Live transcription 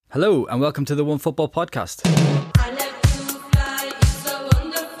Hello and welcome to the One Football Podcast.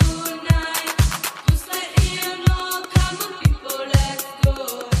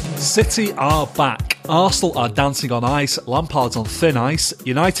 City are back. Arsenal are dancing on ice, Lampard's on thin ice,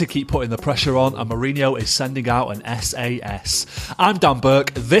 United keep putting the pressure on, and Mourinho is sending out an SAS. I'm Dan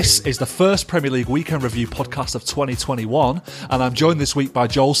Burke, this is the first Premier League Weekend Review podcast of 2021, and I'm joined this week by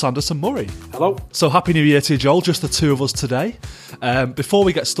Joel Sanderson-Murray. Hello. So happy New Year to you, Joel, just the two of us today. Before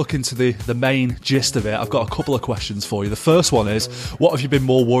we get stuck into the main gist of it, I've got a couple of questions for you. The first one is, what have you been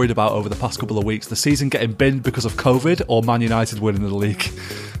more worried about over the past couple of weeks? The season getting binned because of COVID or Man United winning the league?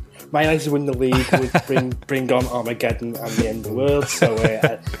 Man United win the league would bring on Armageddon and the end of the world, so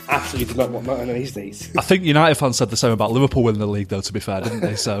I absolutely do not want that in these days. I think United fans said the same about Liverpool winning the league, though, to be fair, didn't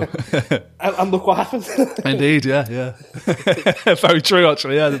they? So, and look what happened. Indeed, yeah. Very true,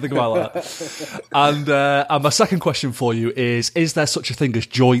 actually, yeah, I didn't think about that. And my second question for you is there such a thing as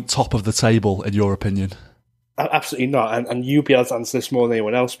joint top of the table, in your opinion? Absolutely not, and you'll be able to answer this more than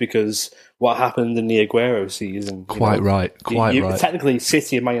anyone else because what happened in the Aguero season. Quite right. Technically,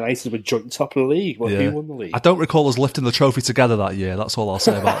 City and Man United were joint top of the league. Well, who won the league? I don't recall us lifting the trophy together that year. That's all I'll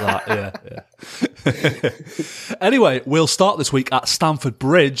say about that. Yeah. Anyway, we'll start this week at Stamford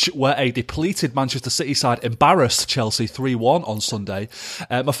Bridge, where a depleted Manchester City side embarrassed Chelsea 3-1 on Sunday.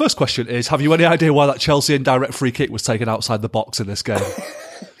 My first question is, have you any idea why that Chelsea indirect free kick was taken outside the box in this game?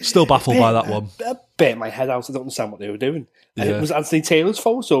 Still baffled by that one. I bit my head out. I don't understand what they were doing. Was it Anthony Taylor's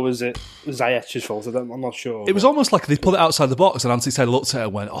fault or was it Ziyech's fault? I'm not sure. It was almost like they put it outside the box and Anthony Taylor looked at it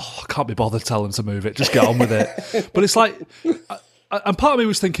and went, I can't be bothered telling him to move it. Just get on with it. But it's like... And part of me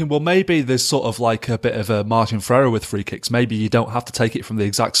was thinking, well, maybe there's sort of like a bit of a margin for error with free kicks. Maybe you don't have to take it from the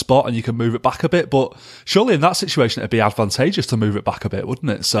exact spot and you can move it back a bit. But surely in that situation, it'd be advantageous to move it back a bit, wouldn't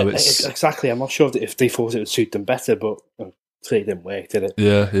it? So it's exactly. I'm not sure if they thought it would suit them better, but it didn't work, did it?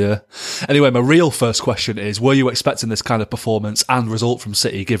 Yeah. Anyway, my real first question is, were you expecting this kind of performance and result from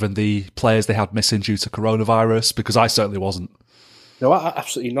City given the players they had missing due to coronavirus? Because I certainly wasn't. No,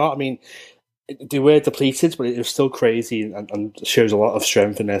 absolutely not. I mean, they were depleted, but it was still crazy and shows a lot of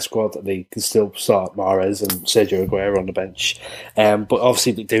strength in their squad that they can still start Mahrez and Sergio Aguero on the bench. But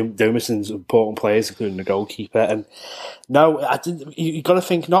obviously, they're missing important players, including the goalkeeper. And no, you've got to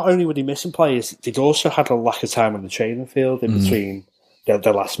think, not only were they missing players, they'd also had a lack of time on the training field in between their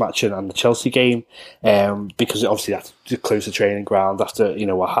last match and the Chelsea game, because obviously they had to close the training ground after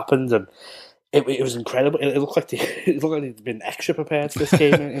what happened. And it was incredible. It looked like they'd been extra prepared for this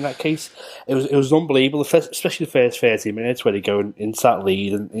game. in that case, it was unbelievable. Especially the first 30 minutes where they go into that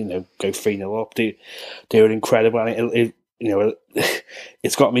lead and go 3-0 up. They were incredible, and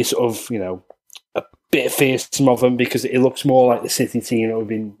it's got me sort of a bit fearsome of them because it looks more like the City team that we've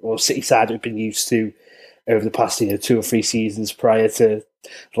been, or City side we've been used to over the past 2 or 3 seasons prior to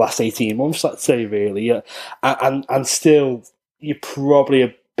the last 18 months. Let's say really, and still you're probably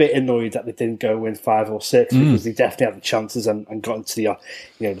a bit annoyed that they didn't go win 5 or 6 because they definitely had the chances and got into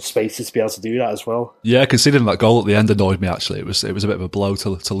the spaces to be able to do that as well. Yeah, considering that goal at the end annoyed me actually. It was a bit of a blow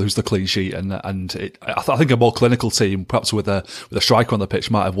to lose the clean sheet, and I think a more clinical team, perhaps with a striker on the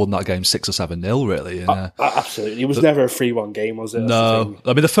pitch, might have won that game 6 or 7-0 really. And, absolutely, it was never a 3-1 game, was it? No,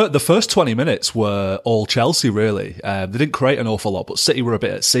 I mean the first 20 minutes were all Chelsea really. They didn't create an awful lot, but City were a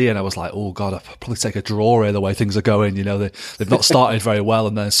bit at sea, and I was like, oh god, I'll probably take a draw here the way things are going. They've not started very well,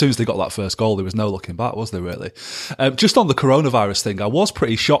 and then as soon as they got that first goal, there was no looking back, was there really? Just on the coronavirus thing, I was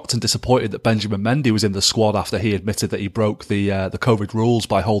pretty shocked and disappointed that Benjamin Mendy was in the squad after he admitted that he broke the COVID rules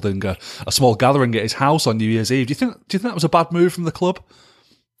by holding a small gathering at his house on New Year's Eve. Do you think that was a bad move from the club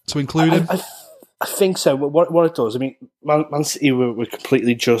to include him? I think so. What it does, I mean, Man City were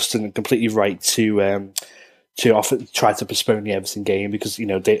completely just and completely right to try to postpone the Everton game because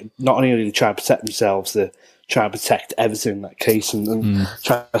they not only are they trying to protect themselves, they're trying to protect Everton in that case and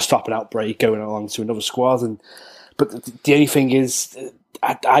try to stop an outbreak going along to another squad. But the only thing is,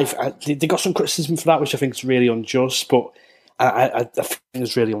 they got some criticism for that, which I think is really unjust. But I think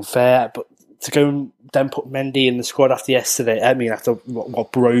it's really unfair. But to go and then put Mendy in the squad after yesterday, I mean, after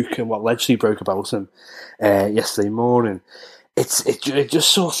what broke and what allegedly broke about him yesterday morning, it just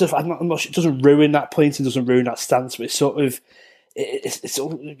sort of, I'm not sure, it doesn't ruin that point, it doesn't ruin that stance, but it sort of,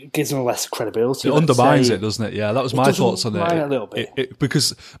 it gives them less credibility. It undermines it, doesn't it? Yeah, that was my thoughts on it. A little bit.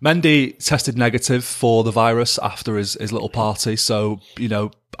 Because Mendy tested negative for the virus after his little party, so,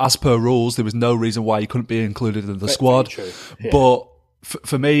 as per rules, there was no reason why he couldn't be included in the squad. True. Yeah. But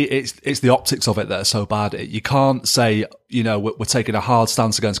for me, it's the optics of it that are so bad. You can't say, we're taking a hard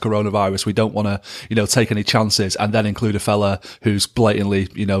stance against coronavirus. We don't want to, take any chances, and then include a fella who's blatantly,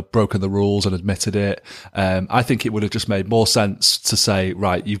 broken the rules and admitted it. I think it would have just made more sense to say,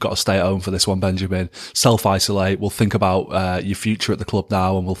 right, you've got to stay at home for this one, Benjamin. Self-isolate. We'll think about your future at the club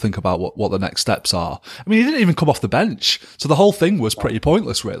now, and we'll think about what the next steps are. I mean, he didn't even come off the bench, so the whole thing was pretty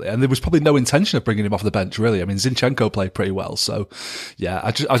pointless, really. And there was probably no intention of bringing him off the bench, really. I mean, Zinchenko played pretty well, so yeah,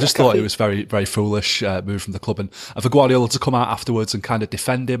 I just thought it was very, very foolish move from the club. And for Guardiola to come out afterwards and kind of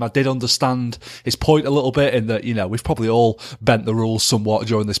defend him, I did understand his point a little bit in that, we've probably all bent the rules somewhat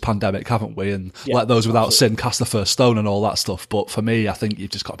during this pandemic, haven't we? And let those without sin cast the first stone and all that stuff. But for me, I think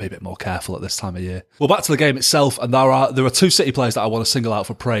you've just got to be a bit more careful at this time of year. Well, back to the game itself, and there are two City players that I want to single out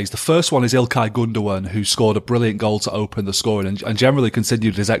for praise. The first one is Ilkay Gundogan, who scored a brilliant goal to open the scoring and generally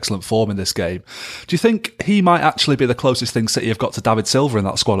continued his excellent form in this game. Do you think he might actually be the closest thing City have got to David Silva in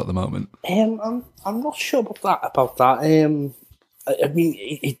that squad at the moment? I'm not sure about that. I mean,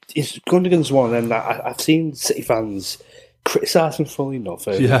 it's Gundogan's one, and I've seen City fans criticise him fully enough.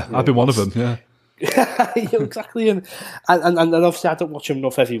 I've been one of them. Yeah. Yeah, exactly, and obviously I don't watch him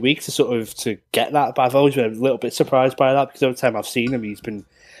enough every week to get that, but I've always been a little bit surprised by that, because every time I've seen him, he's been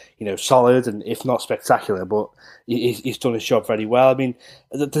solid and if not spectacular, but he's done his job very well. I mean,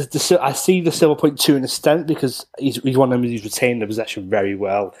 I see the Silva point to an extent, because he's one of them who's retained the possession very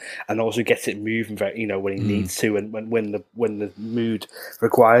well and also gets it moving very, when he needs to and when the mood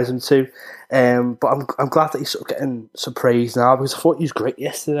requires him to. But I'm glad that he's sort of getting some praise now, because I thought he was great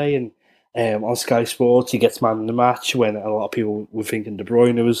yesterday, and on Sky Sports he gets man of the match when a lot of people were thinking De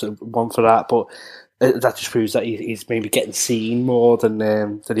Bruyne was one for that, but that just proves that he's maybe getting seen more than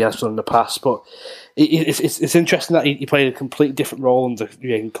he has done in the past. But it's interesting that he played a completely different role under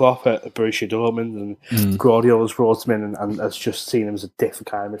Jurgen Klopp at Borussia Dortmund, and Guardiola's brought him in and has just seen him as a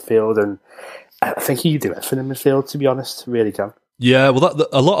different kind of midfield. And I think he can do everything in midfield, to be honest, really can. Yeah, well,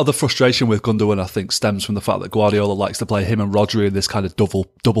 a lot of the frustration with Gundogan, I think, stems from the fact that Guardiola likes to play him and Rodri in this kind of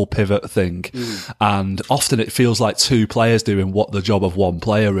double pivot thing. And often it feels like two players doing what the job of one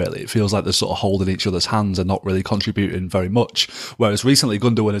player, really. It feels like they're sort of holding each other's hands and not really contributing very much. Whereas recently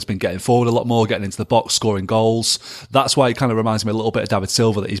Gundogan has been getting forward a lot more, getting into the box, scoring goals. That's why it kind of reminds me a little bit of David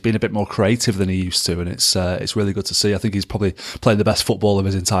Silva, that he's been a bit more creative than he used to. And it's really good to see. I think he's probably playing the best football of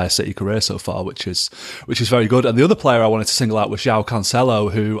his entire City career so far, which is very good. And the other player I wanted to single out was João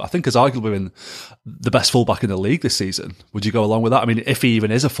Cancelo, who I think has arguably been the best fullback in the league this season. Would you go along with that? I mean, if he even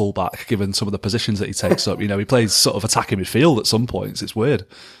is a fullback, given some of the positions that he takes up, he plays sort of attacking midfield at some points. It's weird.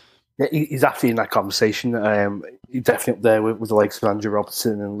 Yeah, he's actually in that conversation. He's definitely up there with the likes of Andrew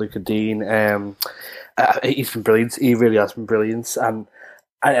Robertson and Luca Dean. He's been brilliant. He really has been brilliant. And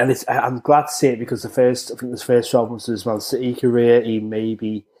I'm glad to see it, because I think the first 12 months of his Man City career,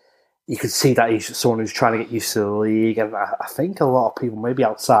 you could see that he's someone who's trying to get used to the league, and I think a lot of people, maybe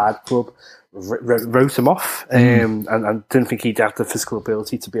outside the club, wrote him off and didn't think he'd have the physical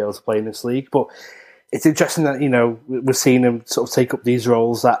ability to be able to play in this league. But it's interesting that we're seeing him sort of take up these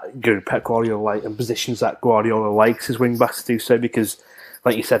roles that Pep Guardiola like, and positions that Guardiola likes his wing backs to do so, because,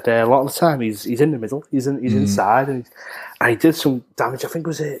 like you said there, a lot of the time he's in the middle, he's inside, and he did some damage. I think it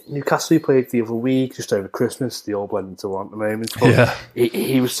was Newcastle he played the other week, just over Christmas. They all blend into one at the moment. But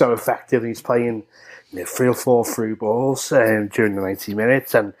he was so effective, and he's playing 3 or 4 through balls during the 90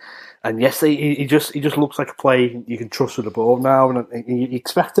 minutes, and yes, he just looks like a player you can trust with the ball now. And you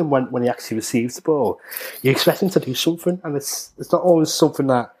expect him when he actually receives the ball, you expect him to do something, and it's not always something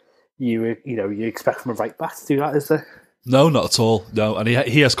that you expect from a right back to do that, is there? No, not at all. No, and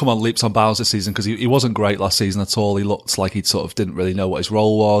he has come on leaps and bounds this season, because he wasn't great last season at all. He looked like he sort of didn't really know what his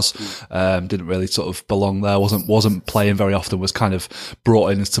role was, didn't really sort of belong there, wasn't playing very often, was kind of brought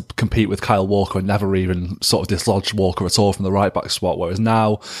in to compete with Kyle Walker and never even sort of dislodged Walker at all from the right back spot. Whereas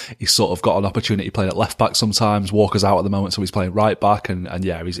now he's sort of got an opportunity playing at left back sometimes. Walker's out at the moment, so he's playing right back, and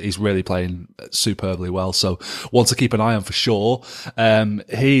yeah, he's really playing superbly well. So one to keep an eye on for sure.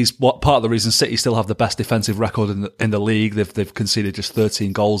 He's part of the reason City still have the best defensive record in the league. They've conceded just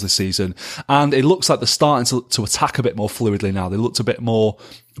 13 goals this season, and it looks like they're starting to attack a bit more fluidly now. They looked a bit more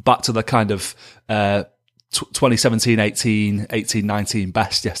back to the kind of 2017-18, 18-19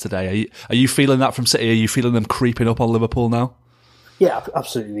 best yesterday. Are you feeling that from City? Are you feeling them creeping up on Liverpool now? Yeah,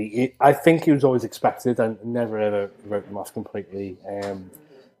 absolutely. I think it was always expected, and never ever wrote them off completely.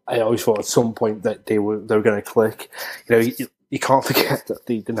 I always thought at some point that they were going to click. You can't forget that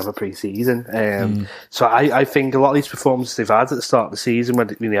they didn't have a pre-season. So I think a lot of these performances they've had at the start of the season, when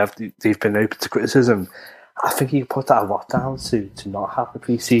they've been open to criticism, I think you put that a lot down to not have the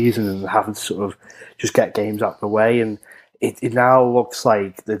pre-season and having to sort of just get games out of the way. And it now looks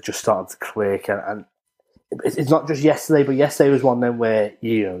like they're just starting to click. And it's not just yesterday, but yesterday was one then where,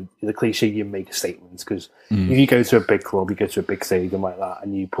 the cliche, you make statements, because if you go to a big club, you go to a big stadium like that,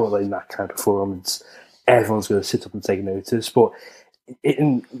 and you put in that kind of performance, everyone's going to sit up and take notice. But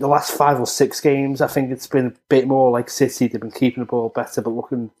in the last 5 or 6 games, I think it's been a bit more like City. They've been keeping the ball better, but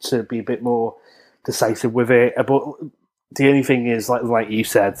looking to be a bit more decisive with it. But the only thing is, like you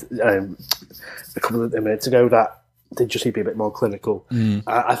said a couple of minutes ago, that they just need to be a bit more clinical.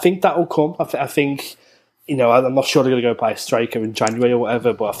 I think that will come. I think, I'm not sure they're going to go buy a striker in January or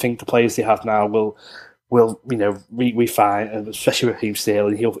whatever, but I think the players they have now will refine, and especially with Raheem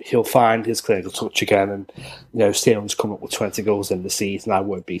Sterling, he'll find his clinical touch again. And Sterling's come up with 20 goals in the season. I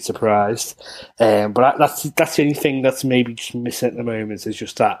won't be surprised. But that's the only thing that's maybe just missing at the moment, is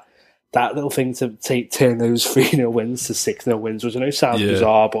just that little thing to turn those 3-0 wins to 6-0 wins, which I know sounds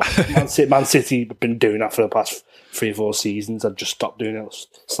bizarre, but Man City have been doing that for the past 3 or 4 seasons and just stopped doing it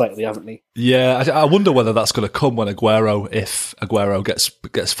slightly, haven't they? Yeah, I wonder whether that's going to come when if Aguero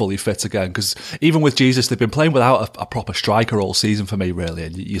gets fully fit again. Because even with Jesus, they've been playing without a proper striker all season for me, really.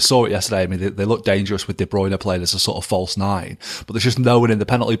 And you saw it yesterday. I mean, they look dangerous with De Bruyne playing as a sort of false 9, but there's just no one in the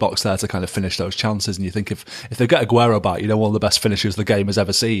penalty box there to kind of finish those chances. And you think if they get Aguero back, one of the best finishers the game has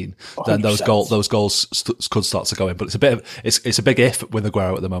ever seen, then 100%. those goals could start to go in. But it's a big if with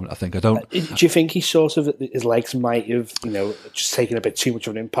Aguero at the moment. I think do you think he sort of, his legs might have just taken a bit too much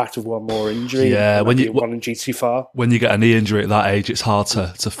of an impact with one more injury? Yeah, when you one injury too far. When you get a knee injury at that age, it's hard to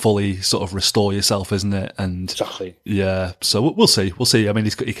fully sort of restore yourself, isn't it? And exactly. Yeah, so we'll see. We'll see. I mean,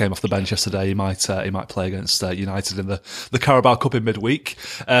 he came off the bench yesterday. He might play against United in the Carabao Cup in midweek.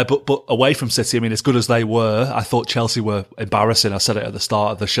 But away from City, I mean, as good as they were, I thought Chelsea were embarrassing. I said it at the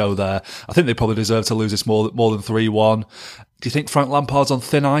start of the show there. I think they probably deserve to lose this more than 3-1. Do you think Frank Lampard's on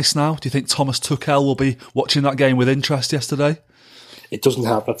thin ice now? Do you think Thomas Tuchel will be watching that game with interest yesterday? It doesn't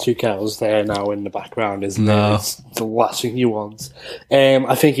have that Tuchel's there now in the background, isn't it? It's the last thing you want.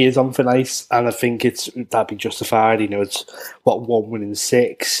 I think he is on thin ice, and I think that'd be justified. It's 1 win in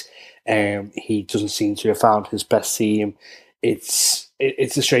 6. He doesn't seem to have found his best team. It's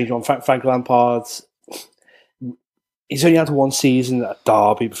a strange one. Frank Lampard, he's only had 1 season at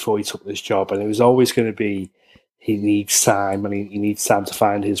Derby before he took this job, and it was always going to be, he needs time, and he needs time to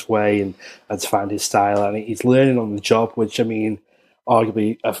find his way and to find his style, and he's learning on the job, which, I mean,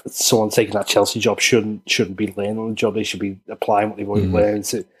 arguably, someone taking that Chelsea job shouldn't be learning on the job. They should be applying what they've already learned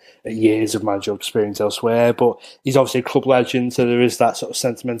to years of managerial experience elsewhere. But he's obviously a club legend, so there is that sort of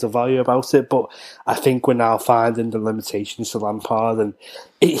sentimental value about it. But I think we're now finding the limitations to Lampard, and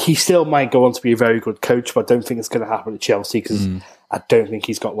he still might go on to be a very good coach, but I don't think it's going to happen at Chelsea, because I don't think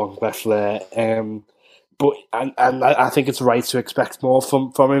he's got long left there. But I think it's right to expect more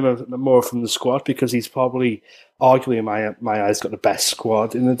from him, and more from the squad, because he's probably, arguably in my eyes, got the best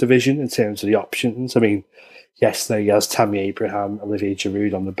squad in the division in terms of the options. I mean, yesterday he has Tammy Abraham, Olivier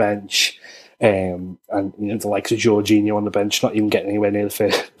Giroud on the bench, and the likes of Jorginho on the bench, not even getting anywhere near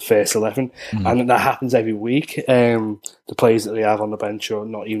the first 11. And that happens every week. The players that they have on the bench are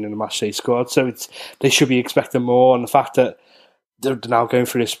not even in the matchday squad, so they should be expecting more. And the fact that they're now going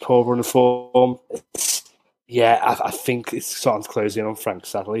through this poor run of form, I think it's starting to close in on Frank,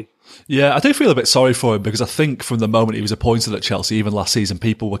 sadly. Yeah, I do feel a bit sorry for him, because I think from the moment he was appointed at Chelsea, even last season,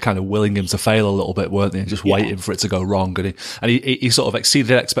 people were kind of willing him to fail a little bit, weren't they? And just waiting for it to go wrong. And he sort of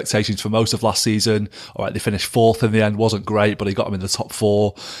exceeded expectations for most of last season. All right, they finished 4th in the end, wasn't great, but he got them in the top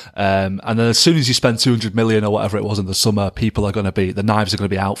 4. And then as soon as you spend 200 million or whatever it was in the summer, the knives are going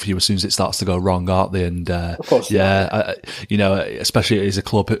to be out for you as soon as it starts to go wrong, aren't they? And of course, especially as a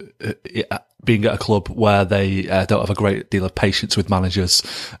club, being at a club where they don't have a great deal of patience with managers,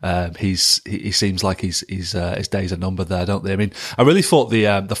 he seems like his days are numbered there, don't they? I mean, I really thought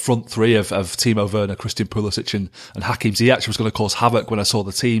the front 3 of Timo Werner, Christian Pulisic and Hakim Ziyech was going to cause havoc when I saw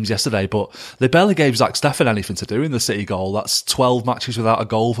the teams yesterday, but they barely gave Zach Steffen anything to do in the City goal. That's 12 matches without a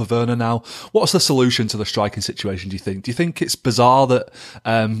goal for Werner now. What's the solution to the striking situation, do you think? Do you think it's bizarre that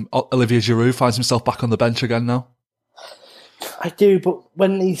Olivier Giroud finds himself back on the bench again now? I do, but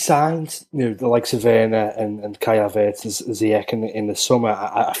when he signed, the likes of Werner and Kai Havertz as Ziyech in the summer,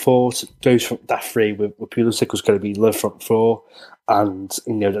 I thought that 3 with Pulisic was going to be the front 4, and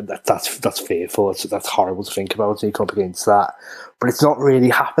that's fearful. That's horrible to think about. He come up against that, but it's not really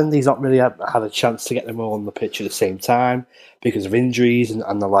happened. He's not really had a chance to get them all on the pitch at the same time because of injuries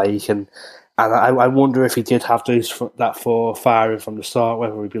and the like. And I wonder if he did have that 4 firing from the start,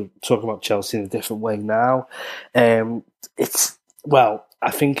 whether we'd be talking about Chelsea in a different way now.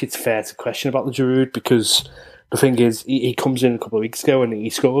 I think it's fair to question about the Giroud, because the thing is, he comes in a couple of weeks ago and he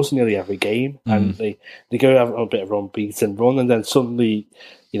scores nearly every game, and they go have a bit of unbeaten run, and then suddenly,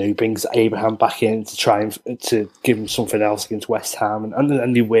 he brings Abraham back in to try and to give him something else against West Ham,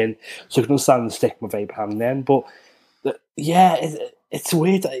 and they win. So I can understand the stigma of Abraham then, but it's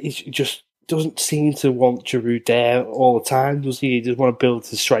weird that he just doesn't seem to want Giroud there all the time, does he? He just want to build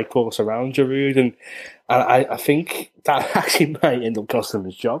his strike force around Giroud, and I think that actually might end up costing him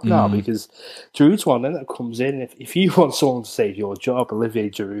his job now, because Giroud's one then that comes in. If you want someone to save your job, Olivier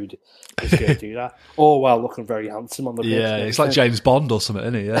Giroud is going to do that. All while looking very handsome on the pitch. Yeah, it's like James Bond or something,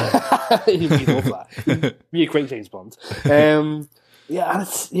 isn't he? Yeah, he'd love that. He'd be a great James Bond. And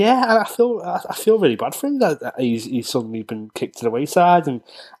I feel really bad for him that he's suddenly been kicked to the wayside, and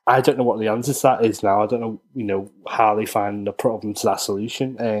I don't know what the answer to that is now. I don't know, how they find the problem to that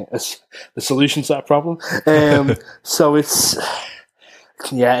solution, the solution to that problem. So it's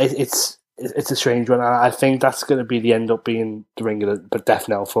a strange one. I think that's going to end up being the ring of the death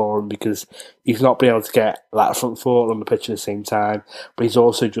knell for him, because he's not been able to get that front foot on the pitch at the same time, but he's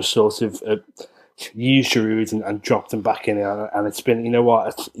also just sort of used Giroud and dropped him back in, and it's been,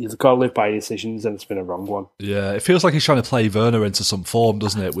 you've got to live by your decisions, and it's been a wrong one. Yeah, it feels like he's trying to play Werner into some form,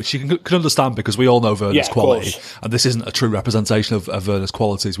 doesn't it? Which you can understand, because we all know Werner's quality, and this isn't a true representation of Werner's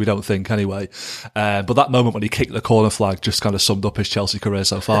qualities, we don't think anyway. But that moment when he kicked the corner flag just kind of summed up his Chelsea career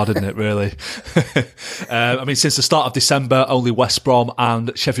so far, didn't it, really? Since the start of December, only West Brom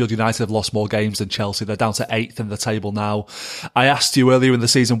and Sheffield United have lost more games than Chelsea. They're down to 8th in the table now. I asked you earlier in the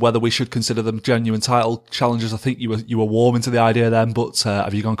season whether we should consider them genuine title challengers. I think you were warm into the idea then, but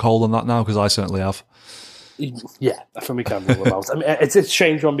have you gone cold on that now? Because I certainly have. Yeah, I think we can rule them out. I mean, it's a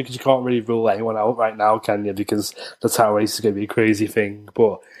strange one because you can't really rule anyone out right now, can you? Because the title race is going to be a crazy thing.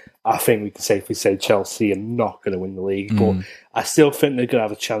 But I think we can safely say Chelsea are not going to win the league. But I still think they're going to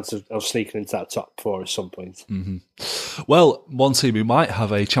have a chance of sneaking into that top 4 at some point. Mm-hmm. Well, one team who might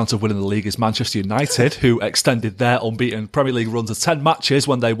have a chance of winning the league is Manchester United, who extended their unbeaten Premier League run to 10 matches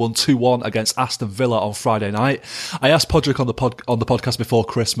when they won 2-1 against Aston Villa on Friday night. I asked Podrick on the podcast before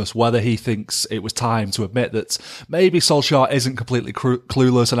Christmas whether he thinks it was time to admit that maybe Solskjaer isn't completely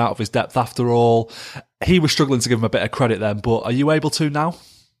clueless and out of his depth after all. He was struggling to give him a bit of credit then, but are you able to now?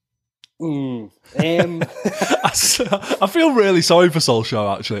 I feel really sorry for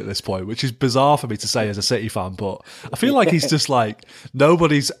Solskjaer actually at this point, which is bizarre for me to say as a City fan, but I feel like he's just like,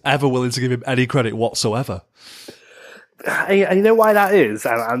 nobody's ever willing to give him any credit whatsoever. I know why that is,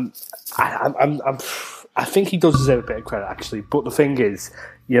 and I think he does deserve a bit of credit actually. But the thing is,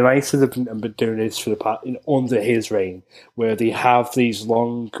 United have been doing this for the past, under his reign, where they have these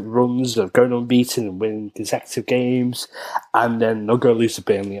long runs of going unbeaten and winning consecutive games, and then they'll go lose to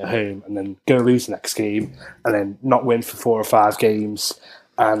Burnley at home, and then go lose the next game, and then not win for 4 or 5 games,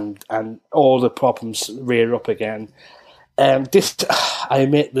 and all the problems rear up again. I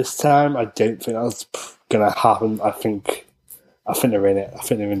admit this time I don't think that's going to happen. I think they're in it. I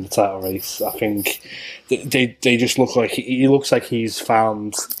think they're in the title race. I think they just look like he looks like he's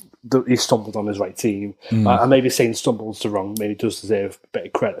found he stumbled on his right team. I maybe saying stumbles the wrong. Maybe does deserve a bit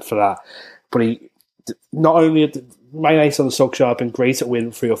of credit for that. But he not only My United on the Solskjaer have been great at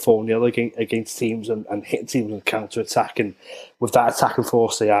winning 3 or 4-0 against teams and hitting teams with counter attack, and with that attacking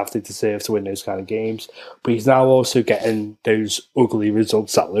force they have, they deserve to win those kind of games. But he's now also getting those ugly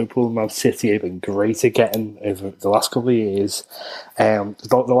results that Liverpool and Man City have been great at getting over the last couple of years.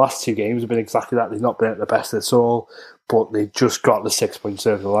 The last 2 games have been exactly that. They've not been at the best at all, but they just got the 6 points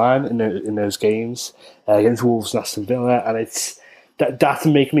over the line in those games against Wolves and Aston Villa, and That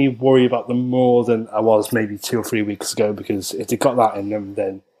make me worry about them more than I was maybe 2 or 3 weeks ago, because if they got that in them,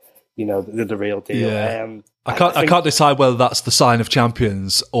 then they're the real deal. Yeah. I can't decide whether that's the sign of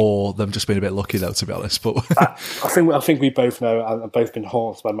champions or them just being a bit lucky, though, to be honest. But I think we both know, and have both been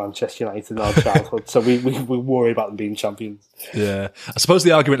haunted by Manchester United in our childhood, so we worry about them being champions. Yeah, I suppose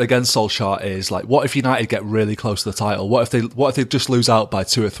the argument against Solskjaer is like, what if United get really close to the title? What if they just lose out by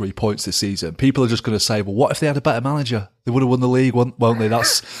 2 or 3 points this season? People are just going to say, well, what if they had a better manager? They would have won the league, won't they?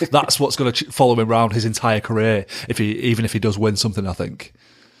 That's what's going to follow him around his entire career, even if he does win something, I think.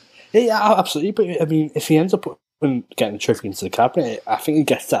 Yeah, absolutely. But I mean, if he ends up getting a trophy into the cabinet, I think he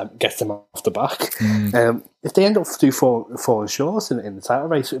gets them off the back. If they end up falling short in the title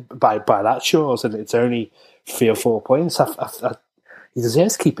race by that short, and it's only 3 or 4 points, he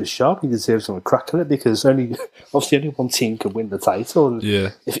deserves to keep his job. He deserves to crack at it, because obviously only one team can win the title. And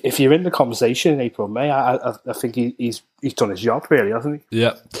if you're in the conversation in April, May, I think he's done his job, really, hasn't he?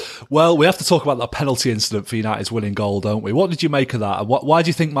 Yeah. Well, we have to talk about that penalty incident for United's winning goal, don't we? What did you make of that? And why do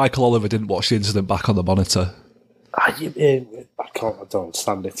you think Michael Oliver didn't watch the incident back on the monitor? I don't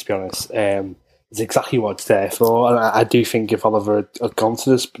understand it, to be honest. is exactly what it's there for. And I do think if Oliver had gone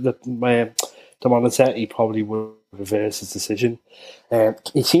to the monitor, he probably would reverse his decision.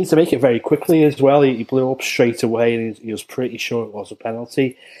 He seems to make it very quickly as well. He blew up straight away, and he was pretty sure it was a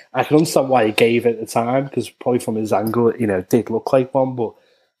penalty. I can understand why he gave it at the time, because probably from his angle, it did look like one, but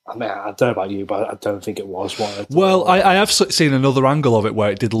I mean, I don't know about you, but I don't think it was one. Well, I have seen another angle of it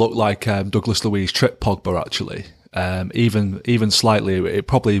where it did look like Douglas Luiz tripped Pogba, actually. Even slightly, it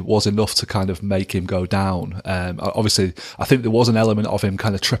probably was enough to kind of make him go down. Obviously, I think there was an element of him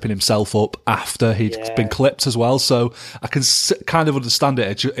kind of tripping himself up after he'd been clipped as well. So I can kind of understand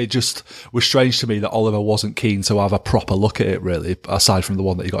it. It just was strange to me that Oliver wasn't keen to have a proper look at it, really, aside from the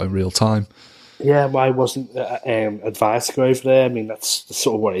one that he got in real time. Yeah, why wasn't advised to go over there? I mean, that's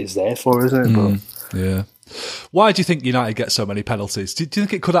sort of what it is there for, isn't it? Yeah. Why do you think United get so many penalties? Do you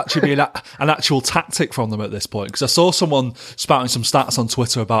think it could actually be an actual tactic from them at this point? Because I saw someone spouting some stats on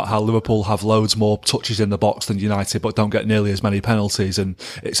Twitter about how Liverpool have loads more touches in the box than United, but don't get nearly as many penalties, and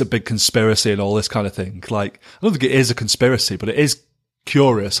it's a big conspiracy and all this kind of thing. Like, I don't think it is a conspiracy, but it is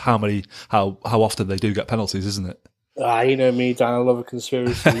curious how often they do get penalties, isn't it? You know me, Dan, I love a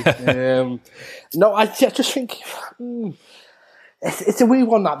conspiracy. No, I just think it's a weird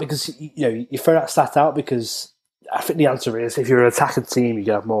one, that, because you throw that stat out because I think the answer is if you're an attacking team,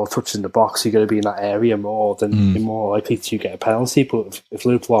 you have more touches in the box, you're going to be in that area more, then you're more likely to get a penalty. But if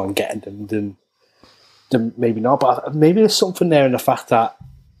Liverpool aren't getting them, then maybe not. But maybe there's something there in the fact that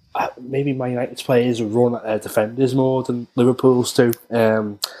maybe Man United's players run at their defenders more than Liverpool's do.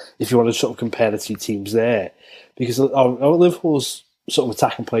 If you want to sort of compare the two teams there. Because Liverpool's sort of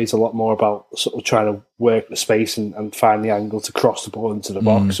attacking play is a lot more about sort of trying to work the space and find the angle to cross the ball into the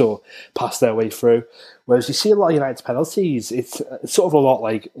box or pass their way through. Whereas you see a lot of United's penalties, it's sort of a lot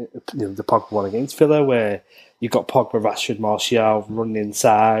like the Pogba one against Villa, where you've got Pogba, Rashford, Martial running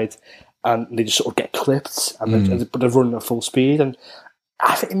inside, and they just sort of get clipped, but they're running at full speed. And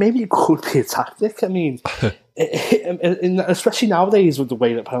I think maybe it could be a tactic. I mean, especially nowadays with the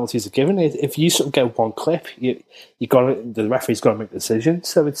way that penalties are given, if you sort of get one clip, the referee's got to make a decision.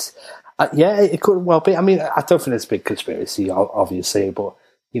 So it's it could well be. I mean, I don't think it's a big conspiracy, obviously, but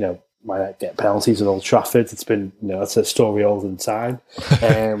might get penalties at Old Trafford. It's been that's a story older than time.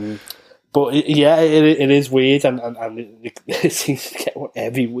 But it is weird, and it seems to get one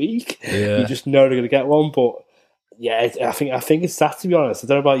every week. Yeah. You just know they're going to get one, but. Yeah, I think it's that, to be honest. I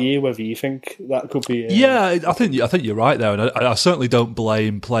don't know about you, whether you think that could be... Yeah, I think you're right there, and I certainly don't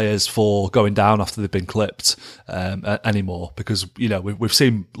blame players for going down after they've been clipped anymore, because we've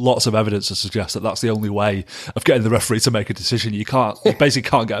seen lots of evidence to suggest that that's the only way of getting the referee to make a decision. You basically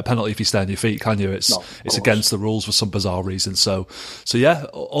can't get a penalty if you stay on your feet, can you? It's against the rules for some bizarre reason. So yeah,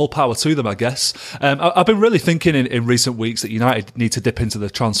 all power to them, I guess. I've been really thinking in recent weeks that United need to dip into the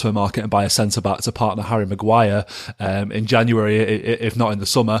transfer market and buy a centre back to partner Harry Maguire. In January, if not in the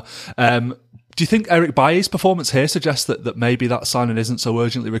summer. Do you think Eric Bailly's performance here suggests that maybe that signing isn't so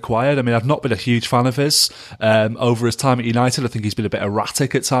urgently required? I mean, I've not been a huge fan of his over his time at United. I think he's been a bit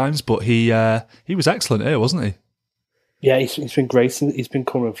erratic at times, but he was excellent here, wasn't he? Yeah, he's been great. He's been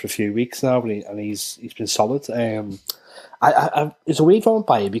coming for a few weeks now, and he's been solid. It's a weird one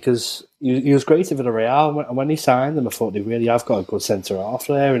by because he was great at Villarreal, and when he signed him, I thought they really have got a good centre half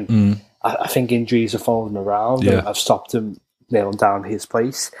there, and I think injuries have followed him around and have stopped him nailing down his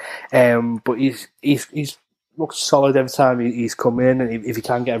place. But he's looked solid every time he's come in, and if he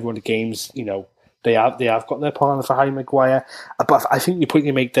can get everyone to games, they have got their partner for Harry Maguire. But I think the point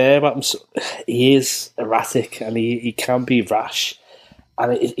you make there about him, he is erratic and he can be rash.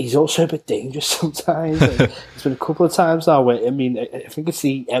 And he's also a bit dangerous sometimes. It's been a couple of times now where, I think it's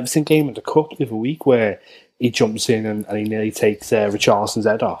the Everton game in the Cup the other week where he jumps in and he nearly takes Richarlison's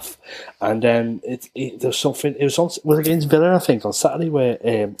head off. And then there's something, it was against Villa, I think, on Saturday, where,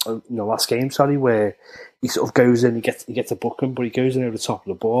 last game, where he sort of goes in, he gets a booking, but he goes in over the top of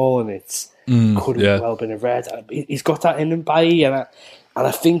the ball, and could have well been a red. He's got that in him by, and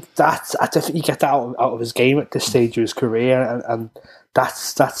I think I definitely get that out of his game at this stage of his career, and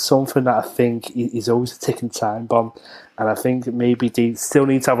that's something that I think is always a ticking time bomb, and I think maybe they still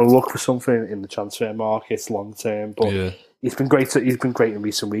need to have a look for something in the transfer markets long term. But he's been great. He's been great in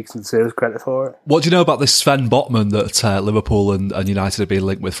recent weeks, and deserves credit for it. What do you know about this Sven Botman that Liverpool and United are being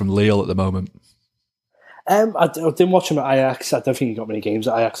linked with from Lille at the moment? I didn't watch him at Ajax. I don't think he got many games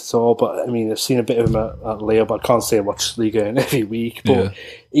at Ajax at all. But I've seen a bit of him at Lille, but I can't say I watch Liga every week. But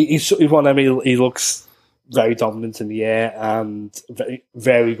he's one. He looks very dominant in the air and very,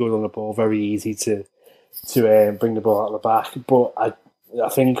 very good on the ball. Very easy to bring the ball out of the back. But I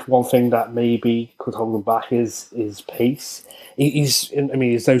think one thing that maybe could hold him back is his pace. He's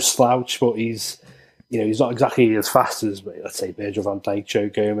no slouch, but he's not exactly as fast as, let's say, Virgil van Dijk, Joe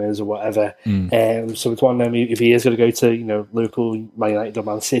Gomez, or whatever. So it's one of them. If he is going to go to local Man United or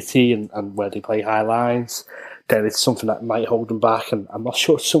Man City and where they play high lines, then it's something that might hold him back. And I'm not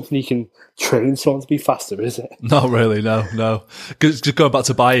sure it's something you can train someone to be faster, is it? Not really, no. Just going back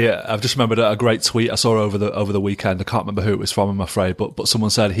to Bailly, I've just remembered a great tweet I saw over the weekend. I can't remember who it was from, I'm afraid, but someone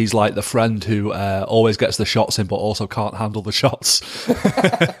said he's like the friend who always gets the shots in, but also can't handle the shots.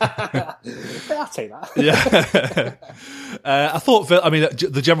 I'll take that. Yeah. I thought,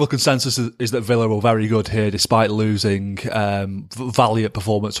 the general consensus is that Villa were very good here, despite losing. Valiant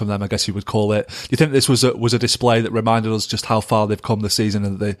performance from them, I guess you would call it. Do you think this was a display that reminded us just how far they've come this season,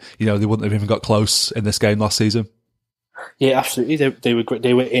 and they wouldn't have even got close in this game last season? Yeah, absolutely. They were great.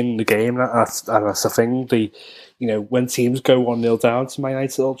 They were in the game, and that's the thing. When teams go 1-0 down to Man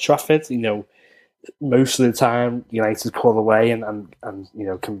United at Old Trafford, most of the time United pull away and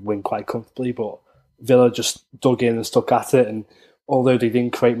can win quite comfortably, but Villa just dug in and stuck at it, and although they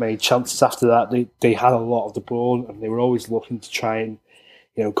didn't create many chances after that, they had a lot of the ball, and they were always looking to try and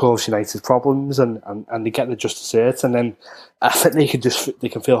cause United problems, and they get the just desserts, and then I think they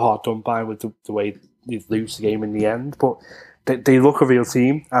can feel hard done by with the way they lose the game in the end, but they look a real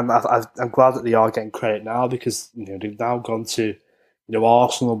team, and I'm glad that they are getting credit now, because they've now gone to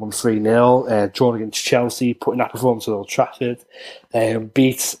Arsenal won 3-0, drawn against Chelsea, putting that performance at Old Trafford,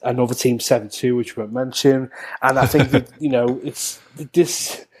 beat another team 7-2, which we won't mention. And I think that,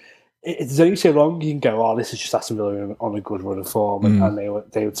 it's only so long you can go, this is just Aston Villa on a good run of form, and they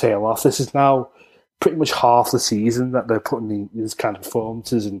would tail off. This is now pretty much half the season that they're putting these kind of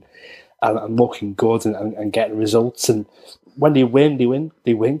performances and looking good and getting results. And when they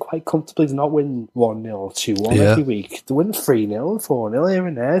win quite comfortably. They're not winning 1-0 or 2-1 every week. They win 3-0 and 4-0 here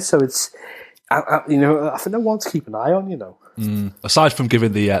and there. So it's, I think they're one to keep an eye on, Aside from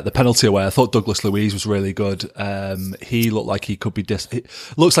giving the penalty away, I thought Douglas Luiz was really good. He looked like he could be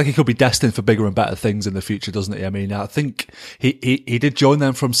looks like he could be destined for bigger and better things in the future, doesn't he? I mean, I think he did join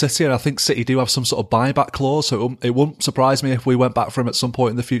them from City, and I think City do have some sort of buyback clause, so it wouldn't surprise me if we went back for him at some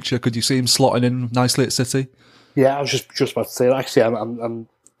point in the future. Could you see him slotting in nicely at City? Yeah, I was just about to say, actually, I'm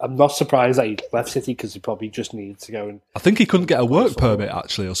not surprised that he left City, because he probably just needed to go and... I think he couldn't get a work permit,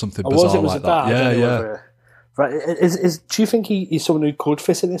 actually, or something bizarre like that. Yeah. Right, do you think he's someone who could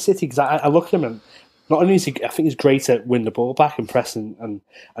fit in the City? Because I look at him, and not only is he, I think he's great at winning the ball back and pressing and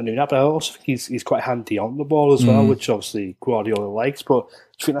doing that, but I also think he's quite handy on the ball as well, which obviously Guardiola likes. But do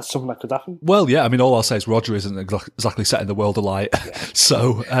you think that's something that could happen? Well, yeah. I mean, all I'll say is Roger isn't exactly setting the world alight. Yeah.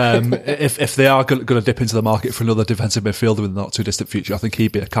 So if they are going to dip into the market for another defensive midfielder in the not too distant future, I think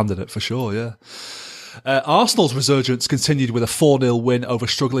he'd be a candidate for sure. Yeah. Arsenal's resurgence continued with a 4-0 win over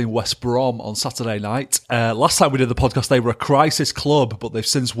struggling West Brom on Saturday night. Last time we did the podcast, they were a crisis club, but they've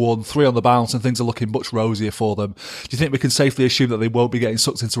since won 3 on the bounce, and things are looking much rosier for them. Do you think we can safely assume that they won't be getting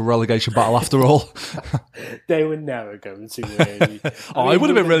sucked into a relegation battle after all? They were never going to win. It would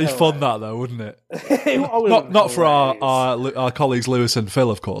have been really fun, that though, wouldn't it? Not for our colleagues Lewis and Phil,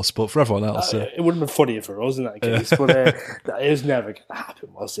 of course, but for everyone else. It would have been funnier for us in that case, but it was never going to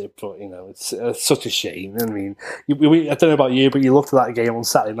happen, was it? But it's such a shame. I mean, I don't know about you, but you looked at that game on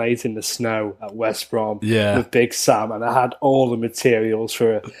Saturday night in the snow at West Brom with Big Sam, and I had all the materials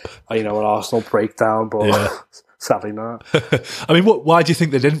for an Arsenal breakdown, but sadly not. I mean, why do you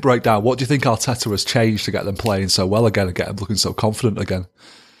think they didn't break down? What do you think Arteta has changed to get them playing so well again and get them looking so confident again?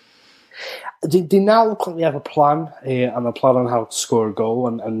 They now look like they have a plan, and a plan on how to score a goal,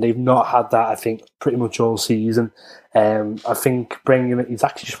 and they've not had that, I think, pretty much all season. I think he's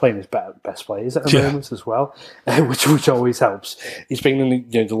actually just playing his best players at the moment as well, which always helps. He's bringing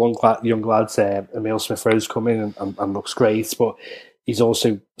the young lads. Emile Smith-Rowe's come in and looks great, but he's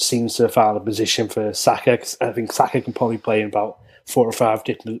also seems to have found a position for Saka. I think Saka can probably play in about 4 or 5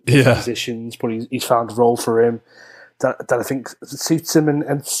 different positions, but he's found a role for him that I think suits him,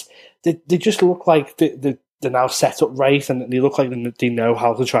 and they just look like they're now set up right, and they look like they know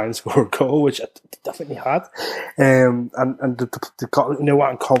how to try and score a goal, which I definitely had. And they've got,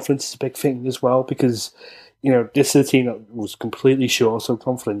 and confidence is a big thing as well, because this is a team that was completely short of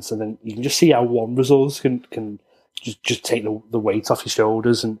confidence, and then you can just see how one result can just take the weight off your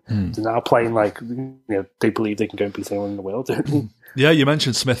shoulders, and they're now playing like they believe they can go and beat anyone in the world. Yeah, you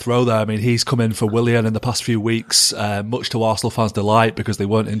mentioned Smith Rowe there. I mean, he's come in for Willian in the past few weeks, much to Arsenal fans' delight, because they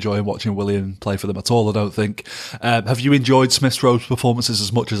weren't enjoying watching Willian play for them at all, I don't think. Have you enjoyed Smith Rowe's performances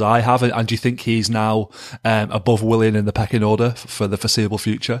as much as I have? And do you think he's now above Willian in the pecking order for the foreseeable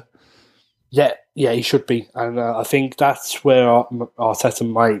future? Yeah, he should be, and I think that's where Arteta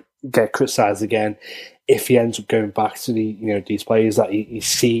might get criticised again if he ends up going back to these players that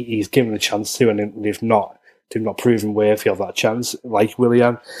he's given a chance to, and they've not proven worthy of that chance, like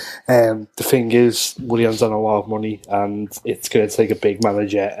Willian. The thing is, Willian's on a lot of money, and it's going to take a big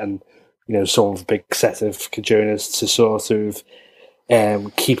manager and someone with a big set of cojones to sort of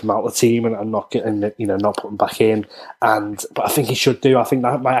keep him out of the team and not getting not put him back in. But I think he should do. I think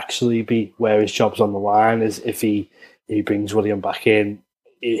that might actually be where his job's on the line, is if he brings Willian back in,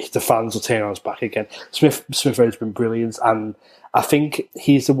 the fans will turn on his back again. Smith Rowe's been brilliant, and I think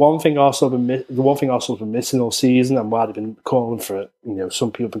he's the one thing Arsenal's been missing all season, and why they've been calling for it.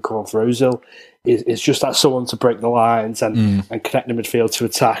 Some people have been calling for Ozil. Is just that someone to break the lines and connect the midfield to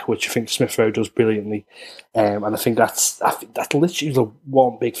attack, which I think Smith Rowe does brilliantly. And I think that's literally the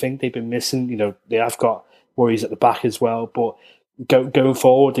one big thing they've been missing. They have got worries at the back as well, but going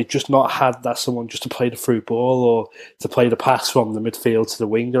forward, they've just not had that someone just to play the through ball or to play the pass from the midfield to the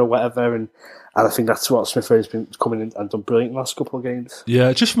wing or whatever. And I think that's what Smith Rowe's been coming in and done brilliant in the last couple of games.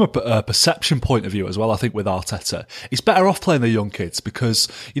 Yeah, just from a perception point of view as well, I think with Arteta, he's better off playing the young kids because,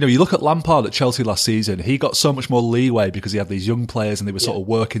 you look at Lampard at Chelsea last season, he got so much more leeway because he had these young players and they were sort of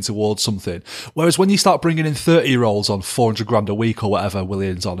working towards something. Whereas when you start bringing in 30-year-olds on 400 grand a week or whatever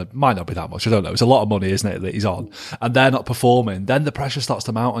Willian's on, it might not be that much, I don't know. It's a lot of money, isn't it, that he's on? And they're not performing. Then the pressure starts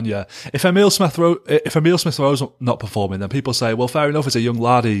to mount on you. If Emile Smith Rowe's not performing, then people say, well, fair enough, he's a young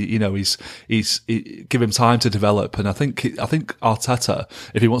lad. He's give him time to develop, and I think Arteta,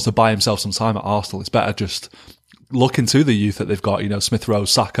 if he wants to buy himself some time at Arsenal, it's better just look into the youth that they've got. Smith Rowe,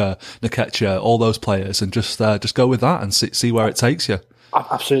 Saka, Nketiah, all those players, and just go with that and see where it takes you.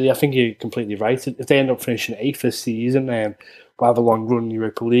 Absolutely, I think you're completely right. If they end up finishing 8th this season, we'll have a long run in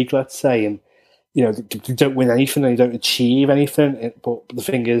Europa League, let's say, and they don't win anything, they don't achieve anything. But the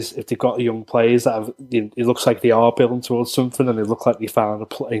thing is, if they've got young players that have, it looks like they are building towards something, and they look like they found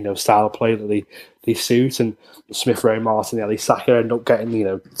a style of play that they suit. And Smith Rowe, Martinelli, Saka end up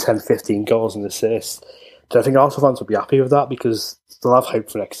getting 10, 15 goals and assists. So I think Arsenal fans will be happy with that because they'll have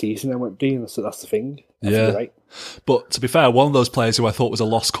hope for next season. They won't be, so that's the thing. Yeah. Right. But to be fair, one of those players who I thought was a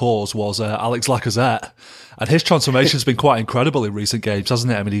lost cause was Alex Lacazette, and his transformation has been quite incredible in recent games,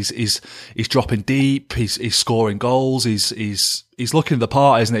 hasn't it? I mean, he's dropping deep, he's scoring goals, he's looking the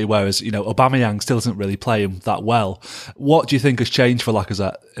part, isn't he? Whereas Aubameyang still isn't really playing that well. What do you think has changed for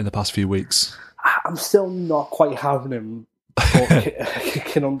Lacazette in the past few weeks? I'm still not quite having him. But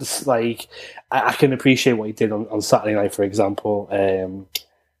I can appreciate what he did on Saturday night, for example.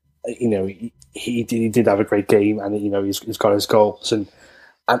 He did have a great game, and he's got his goals,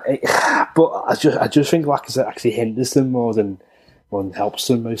 but I just think Lacazette actually hinders them more than helps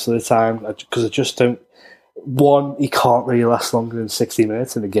them most of the time, because I just don't. One, he can't really last longer than 60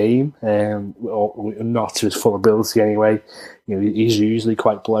 minutes in a game, or not to his full ability anyway. He's usually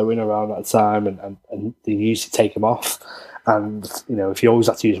quite blowing around that time, and they usually take him off. And if you always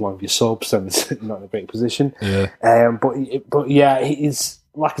have to use one of your subs, then it's not in a great position. Yeah. But yeah,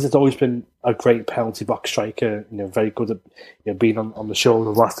 Lacazette's always been a great penalty box striker. Very good at being on the shoulder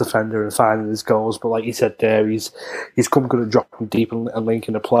of the last defender and finding his goals. But like you said there, he's come good at dropping deep and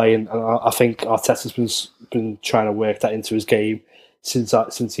linking the play. And I think Arteta's been trying to work that into his game since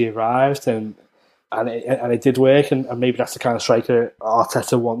he arrived, and it did work. And maybe that's the kind of striker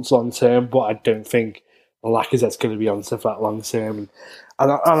Arteta wants long term. But I don't think Lacazette's going to be on for that long term.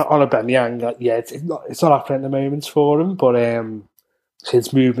 And on Aubameyang, it's not happening at the moment for him, but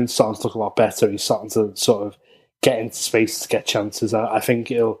his movement's starting to look a lot better. He's starting to sort of get into space to get chances. I think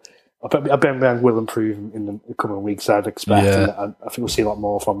Aubameyang will improve in the coming weeks, I'd expect, and I think we'll see a lot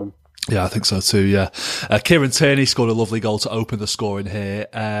more from him. Yeah, I think so too, yeah. Kieran Tierney scored a lovely goal to open the scoring here.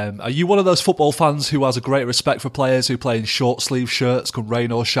 Are you one of those football fans who has a great respect for players who play in short sleeve shirts, come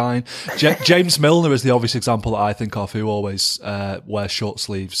rain or shine? James Milner is the obvious example that I think of, who always wears short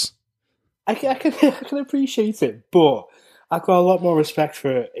sleeves. I can appreciate it, but I've got a lot more respect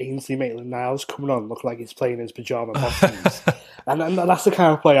for Ainsley Maitland-Niles coming on looking like he's playing in his pyjama bottoms. and that's the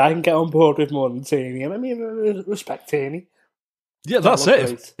kind of player I can get on board with more than Tierney. I mean, respect Tierney. Yeah, that's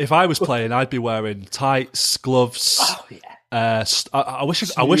it. If I was playing, I'd be wearing tights, gloves. Oh, yeah. I wish the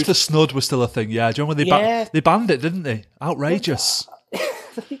snud was still a thing. Yeah, do you remember they banned it, didn't they? Outrageous.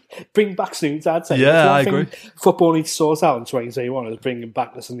 bring back snoods, I'd say. Yeah, I agree. Football needs to sort out in 2021 is bringing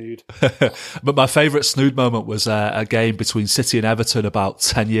back the snood. But my favourite snood moment was a game between City and Everton about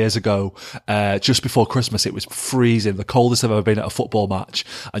 10 years ago. Just before Christmas, it was freezing, the coldest I've ever been at a football match.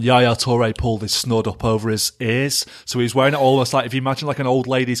 And Yaya Toure pulled his snud up over his ears. So he was wearing it almost like, if you imagine like an old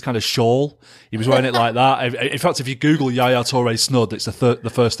lady's kind of shawl, he was wearing it like that. In fact, if you Google Yaya Toure snud, it's the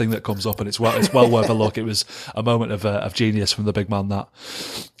first thing that comes up, and it's well worth a look. It was a moment of genius from the big man, that.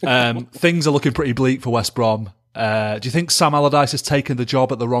 Things are looking pretty bleak for West Brom. Do you think Sam Allardyce has taken the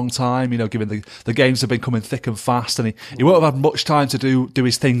job at the wrong time? You know, given the games have been coming thick and fast, and he won't have had much time to do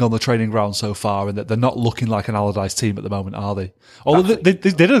his thing on the training ground so far, and that they're not looking like an Allardyce team at the moment, are they? Although they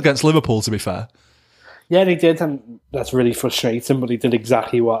did it against Liverpool, to be fair. Yeah, they did, and that's really frustrating. But he did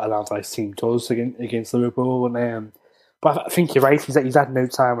exactly what an Allardyce team does against Liverpool, and but I think you're right. He's had no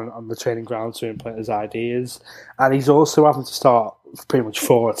time on the training ground to implement his ideas, and he's also having to start pretty much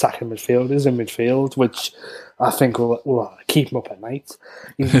 4 attacking midfielders in midfield, which I think will keep him up at night.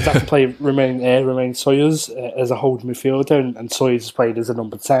 He's have to play Romain Sawyers as a holding midfielder, and Sawyers has played as a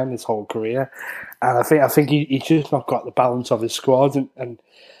number 10 his whole career. And I think he's just not got the balance of his squad. And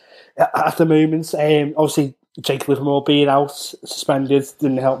at the moment, obviously Jake Livermore being out suspended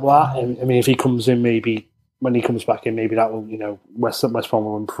didn't help that. And I mean, if he comes in, maybe when he comes back in, maybe that will, West Brom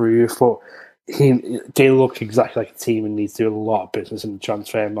will improve. But they look exactly like a team and need to do a lot of business in the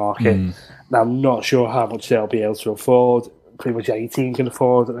transfer market. Now, I'm not sure how much they'll be able to afford. Pretty much any team can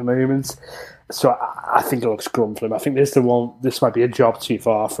afford at the moment. So I think it looks grim for him. I think this might be a job too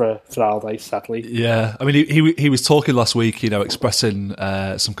far for Allardyce, sadly. Yeah, I mean, he was talking last week, expressing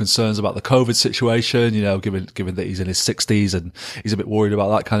some concerns about the COVID situation, given that he's in his 60s and he's a bit worried about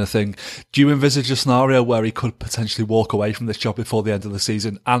that kind of thing. Do you envisage a scenario where he could potentially walk away from this job before the end of the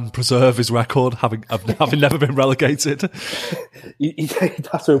season and preserve his record, having never been relegated? You'd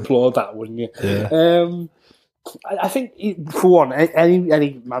have to applaud that, wouldn't you? Yeah. I think, for one,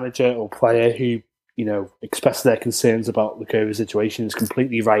 any manager or player who expresses their concerns about the COVID situation is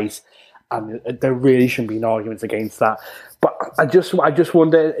completely right, and there really shouldn't be an argument against that. But I just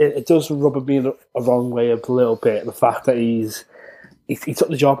wonder, it does rub me the wrong way a little bit, the fact that he took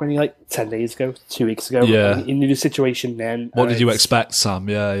the job only like 10 days ago, 2 weeks ago. Yeah. He knew the situation then. What did you expect, Sam?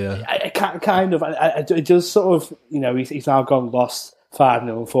 Yeah. I kind of. It just sort of, he's now lost 5-0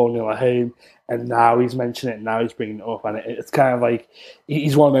 and 4-0 at home. And now he's mentioning it, now he's bringing it up. And it's kind of like,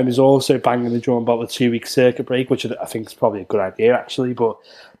 he's one of them who's also banging the drum about the 2-week circuit break, which I think is probably a good idea, actually. But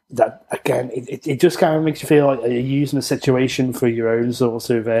that, again, it just kind of makes you feel like you're using the situation for your own sort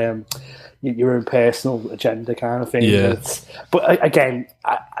of, your own personal agenda kind of thing. Yeah. But again,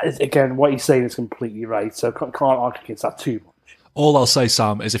 what he's saying is completely right. So I can't argue against that too much. All I'll say,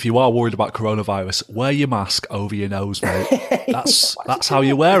 Sam, is if you are worried about coronavirus, wear your mask over your nose, mate. That's how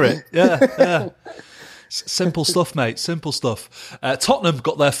you wear it. Yeah. Simple stuff, mate. Simple stuff. Tottenham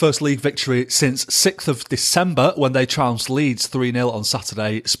got their first league victory since 6th of December when they trounced Leeds 3-0 on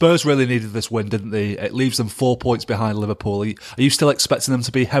Saturday. Spurs really needed this win, didn't they? It leaves them 4 points behind Liverpool. Are you still expecting them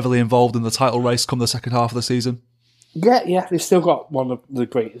to be heavily involved in the title race come the second half of the season? Yeah, they've still got one of the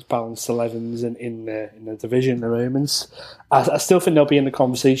greatest balanced 11s in the division at the moment. I still think they'll be in the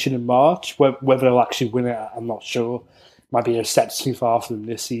conversation in March. Whether they'll actually win it, I'm not sure. Might be a step too far for them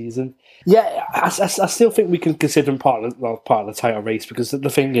this season. Yeah, I still think we can consider them part of the title race, because the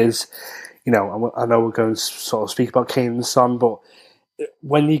thing is, I know we're going to sort of speak about Kane and Son, but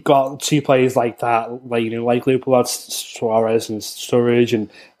when you got two players like that, like Liverpool had Suarez and Sturridge, and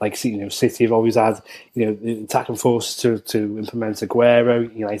City have always had the attacking forces to implement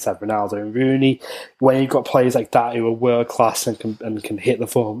Aguero. United had Ronaldo and Rooney. When you've got players like that who are world class and can hit the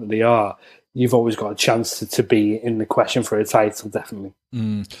form that they are, you've always got a chance to be in the question for a title, definitely.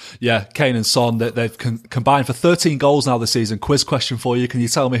 Yeah, Kane and Son, they've combined for 13 goals now this season. Quiz question for you: can you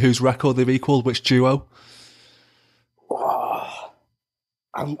tell me whose record they've equalled? Which duo?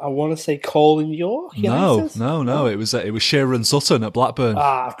 I want to say Cole and York. No. It was Shearer and Sutton at Blackburn.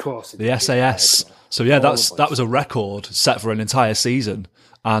 Of course. The SAS. So yeah, that was a record set for an entire season,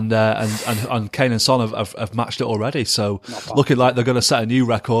 and Kane and Son have matched it already. So looking like they're going to set a new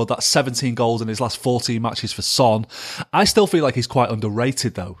record. That's 17 goals in his last 14 matches for Son. I still feel like he's quite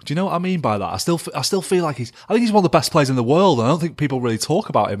underrated, though. Do you know what I mean by that? I still feel like I think he's one of the best players in the world, and I don't think people really talk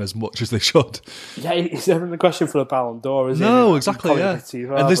about him as much as they should. Yeah, he's never in the question for the Ballon d'Or, is he? No, exactly. Yeah,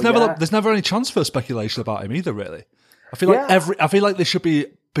 and there's never any transfer speculation about him either, really. I feel like there should be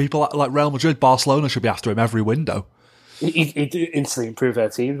people like Real Madrid, Barcelona should be after him every window. He'd instantly improve their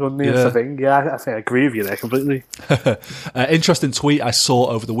teams, wouldn't he? Yeah. That's the thing. Yeah, I think I agree with you there completely. Interesting tweet I saw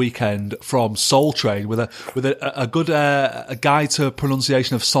over the weekend from Soul Train with a good a guide to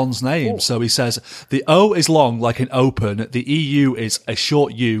pronunciation of Son's name. So he says the O is long like in open, the EU is a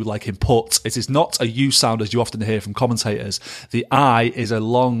short U like in put. It is not a U sound as you often hear from commentators. The I is a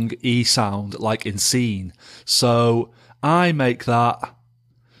long E sound like in seen. So I make that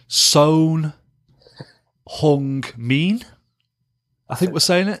Son Hung Min. I think we're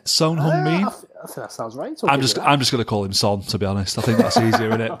saying it. Son Hung Min. I think that sounds right. I'm just going to call him Son, to be honest. I think that's easier,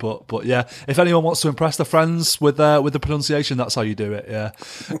 isn't it? But yeah, if anyone wants to impress their friends with the pronunciation, that's how you do it.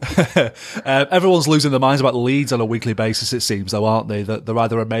 Yeah. Everyone's losing their minds about Leeds on a weekly basis. It seems, though, aren't they? That they're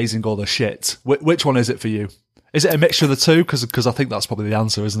either amazing or they're shit. Which one is it for you? Is it a mixture of the two? Because I think that's probably the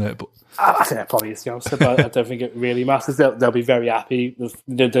answer, isn't it? But I think that probably is the answer, but I don't think it really matters. They'll be very happy.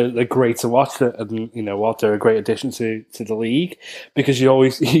 They're great to watch, and you know what? They're a great addition to the league because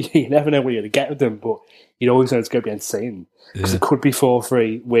you never know what you're going to get with them, but you always know it's going to be entertaining because it could be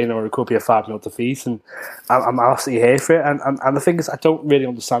 4-3 win or it could be a 5-0 defeat, and I'm absolutely here for it. And the thing is, I don't really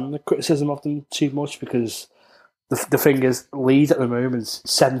understand the criticism of them too much because. The thing is, Leeds at the moment,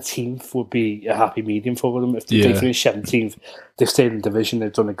 17th would be a happy medium for them. If they finish 17th, they've stayed in the division,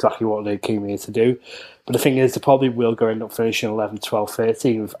 they've done exactly what they came here to do. But the thing is, they probably will go end up finishing 11th, 12th,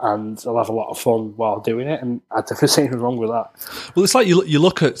 13th, and they'll have a lot of fun while doing it, and I don't see anything wrong with that. Well, it's like you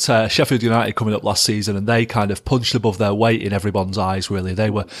look at Sheffield United coming up last season, and they kind of punched above their weight in everyone's eyes, really.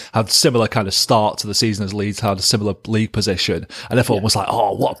 They had similar kind of start to the season as Leeds had a similar league position, and everyone was like,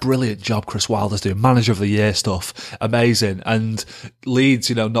 oh, what a brilliant job Chris Wilder's doing, manager of the year stuff, amazing. And Leeds,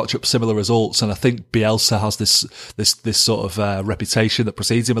 notch up similar results, and I think Bielsa has this sort of reputation that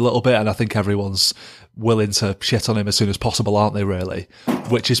precedes him a little bit, and I think everyone's willing to shit on him as soon as possible, aren't they, really?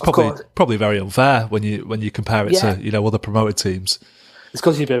 Which is probably very unfair when you compare it to other promoted teams. It's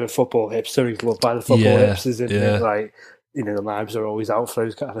because he's a bit of a football hipster. He's loved by the football hipsters, isn't it? Like, the knives are always out for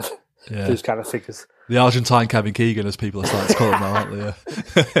those kind of figures. The Argentine Kevin Keegan, as people are starting to call him now, aren't they?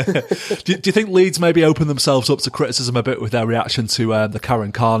 Yeah. do you think Leeds maybe opened themselves up to criticism a bit with their reaction to the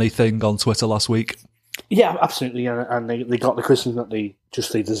Karen Carney thing on Twitter last week? Yeah, absolutely, and they got the criticism that they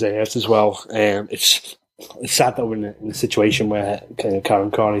justly deserved as well. It's sad that we're in a situation where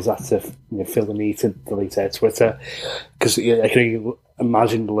Karen Carney's had to feel the need to delete her Twitter because I can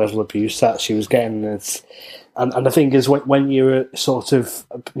imagine the level of abuse that she was getting. And the thing is, when you're a sort of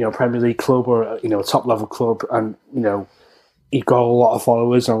Premier League club or a top level club, and you've got a lot of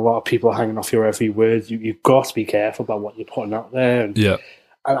followers and a lot of people hanging off your every word, you've got to be careful about what you're putting out there. And,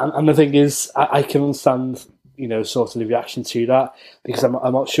 And the thing is, I can understand, sort of the reaction to that because I'm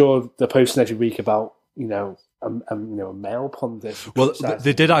not sure they're posting every week about, a male pundit. Well,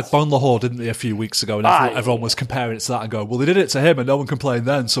 they did Agbon Lahore, didn't they, a few weeks ago? And everyone was comparing it to that and going, well, they did it to him and no one complained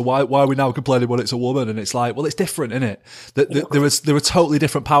then, so why are we now complaining when it's a woman? And it's like, well, it's different, isn't it? There are totally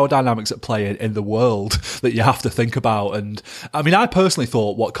different power dynamics at play in the world that you have to think about. And I mean, I personally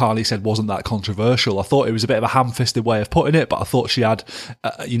thought what Carney said wasn't that controversial. I thought it was a bit of a ham-fisted way of putting it, but I thought she had,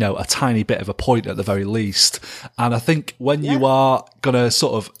 a tiny bit of a point at the very least. And I think when you are going to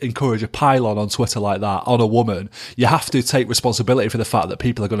sort of encourage a pylon on Twitter like that on a woman, you have to take responsibility for the fact that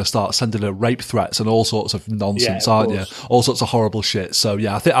people are going to start sending her rape threats and all sorts of nonsense, aren't you? All sorts of horrible shit. So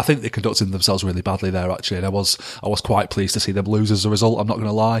yeah, I think they conducted themselves really badly there, actually, and I was quite pleased to see them lose as a result. I'm not going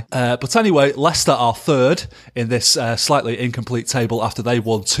to lie. But anyway, Leicester are third in this slightly incomplete table after they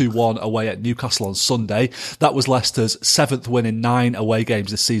won 2-1 away at Newcastle on Sunday. That was Leicester's 7th win in 9 away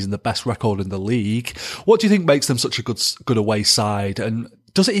games this season, the best record in the league. What do you think makes them such a good away side? And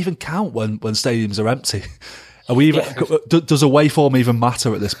does it even count when stadiums are empty? Are we even? Does away form even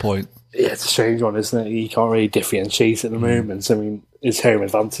matter at this point? Yeah, it's a strange one, isn't it? You can't really differentiate at the moment. I mean, is home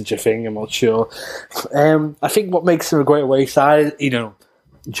advantage a thing? I'm not sure. I think what makes them a great away side,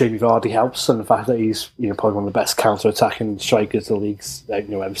 Jamie Vardy helps, and the fact that he's probably one of the best counter-attacking strikers the league's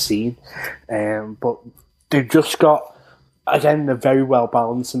ever seen. But they've just got, again, they're very well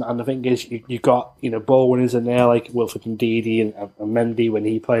balanced, and the thing is, you've got ball winners in there like Wilfred Ndidi and Mendy when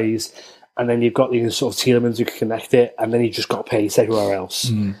he plays. And then you've got these sort of Tielemans who can connect it, and then you just got pace everywhere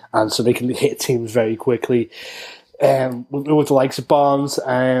else. And so they can hit teams very quickly. With the likes of Barnes,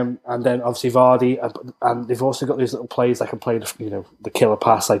 and then obviously Vardy, and they've also got these little players that can play the killer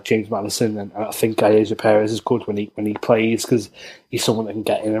pass like James Maddison, and I think Ayeja Perez is good when he plays because he's someone that can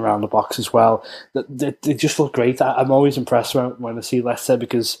get in around the box as well. They just look great. I'm always impressed when I see Leicester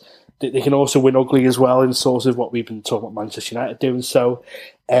because they can also win ugly as well, in sort of what we've been talking about Manchester United doing so.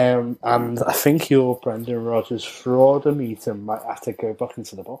 And I think your Brendan Rodgers fraudometer might have to go back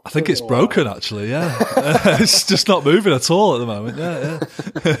into the box. I think it's broken, actually, yeah. It's just not moving at all at the moment, yeah.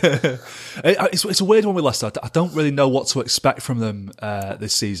 It's a weird one with Leicester. I don't really know what to expect from them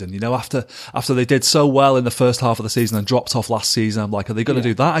this season. You know, after they did so well in the first half of the season and dropped off last season, I'm like, are they going to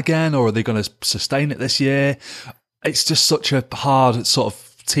do that again, or are they going to sustain it this year? It's just such a hard sort of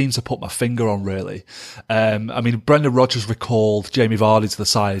team to put my finger on, really. I mean, Brendan Rodgers recalled Jamie Vardy to the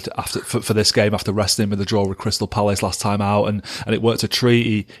side for this game after resting him in the draw with Crystal Palace last time out, and it worked a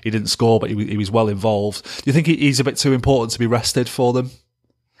treat. He didn't score, but he was well involved. Do you think he's a bit too important to be rested for them?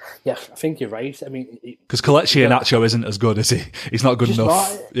 Yeah, I think you're right. I mean, because Kelechi Iheanacho isn't as good, is he? He's not good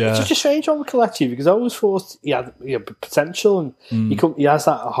enough. It's just a strange one with Kelechi, because I always thought he had potential, and he has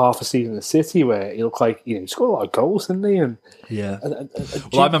that half a season in City where he looked like he scored a lot of goals, didn't he? And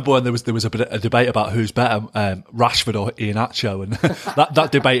I remember when there was a debate about who's better, Rashford or Iheanacho, and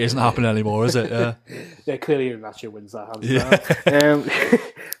that debate isn't happening anymore, is it? Yeah, clearly Iheanacho wins that hands down.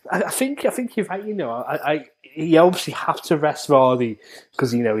 I think you're right. You obviously have to rest Vardy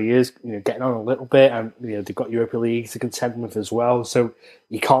because he is getting on a little bit, and they've got Europa League to contend with as well. So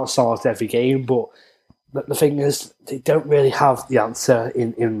you can't start every game. But the thing is, they don't really have the answer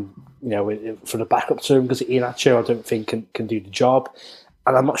in for the backup to him, because Iheanacho I don't think can do the job,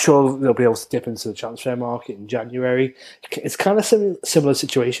 and I'm not sure they'll be able to dip into the transfer market in January. It's kind of similar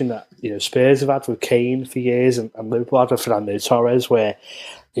situation that Spurs have had with Kane for years, and Liverpool had with Fernando Torres, where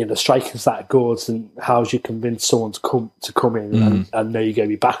the striking's that good, and how do you convince someone to come in and know you're going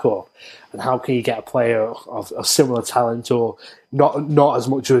to be back up? And how can you get a player of similar talent, or not as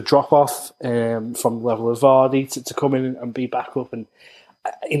much of a drop off from the level of Vardy to come in and be back up? And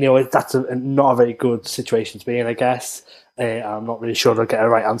that's not a very good situation to be in, I guess. I'm not really sure they'll get a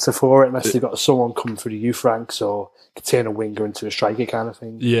right answer for it unless they've got someone coming through the youth ranks or can turn a winger into a striker kind of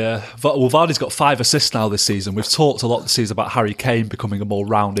thing. Yeah. Well, Vardy's got 5 assists now this season. We've talked a lot this season about Harry Kane becoming a more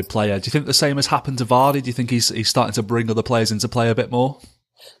rounded player. Do you think the same has happened to Vardy? Do you think he's starting to bring other players into play a bit more?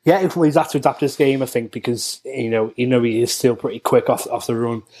 Yeah, he's had to adapt his game, I think, because he is still pretty quick off the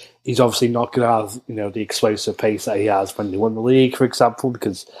run. He's obviously not going to have the explosive pace that he has when they won the league, for example,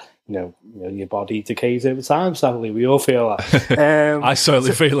 because your body decays over time. Sadly, we all feel that. I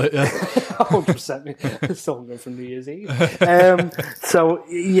certainly feel it. Yeah, 100%. Still going from New Year's Eve. So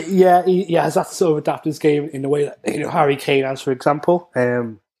he has that sort of adapt his game in the way that Harry Kane has, for example.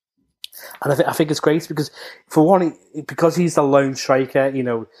 And I think it's great because, for one, because he's the lone striker,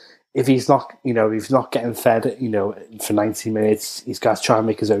 if he's not getting fed, for 90 minutes, he's got to try and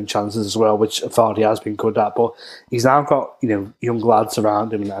make his own chances as well, which Vardy has been good at. But he's now got, young lads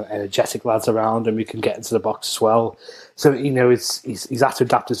around him and energetic lads around him who can get into the box as well. So, he's had to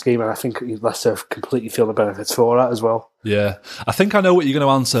adapt his game, and I think Leicester completely feel the benefits for that as well. Yeah, I think I know what you're going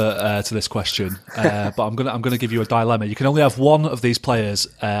to answer to this question, but I'm going to give you a dilemma. You can only have one of these players,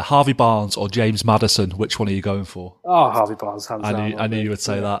 Harvey Barnes or James Maddison. Which one are you going for? Oh, Harvey Barnes, hands down. I knew you would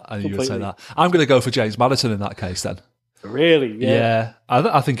say that. I knew you would say that. I'm going to go for James Maddison in that case then. Really? Yeah.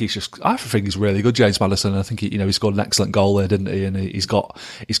 I think I think he's really good, James Maddison. I think he scored an excellent goal there, didn't he? And he's got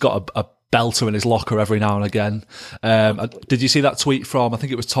a belter in his locker every now and again. Did you see that tweet from, I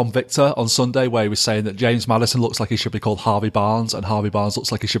think it was Tom Victor on Sunday, where he was saying that James Maddison looks like he should be called Harvey Barnes, and Harvey Barnes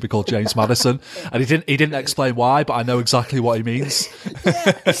looks like he should be called James Maddison. And he didn't explain why, but I know exactly what he means.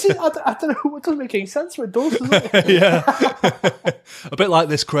 Yeah, see, I don't know, it doesn't make any sense, but it does, doesn't it? Yeah. A bit like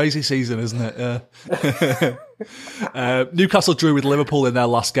this crazy season, isn't it? Yeah. Newcastle drew with Liverpool in their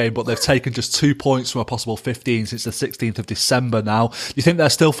last game, but they've taken just 2 points from a possible 15 since the 16th of December now. Do you think they're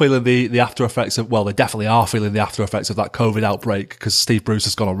still feeling the after effects of, well, they definitely are feeling the after effects of that COVID outbreak, because Steve Bruce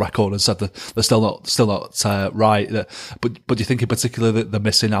has gone on record and said that they're still not right. But do you think in particular that they're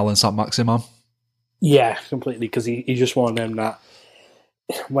missing Alan Saint-Maximin? Yeah, completely, because he's just one of them that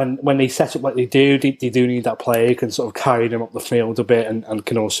when they set up like they do need that player who can sort of carry them up the field a bit and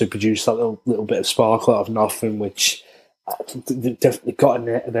can also produce that little bit of sparkle out of nothing, which they've definitely got in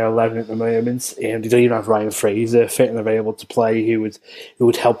their 11 at the moment. And they don't even have Ryan Fraser fit and available to play, who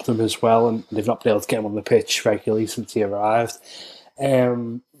would help them as well, and they've not been able to get him on the pitch regularly since he arrived.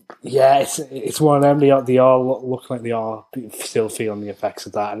 It's one of them. They are looking like they are still feeling the effects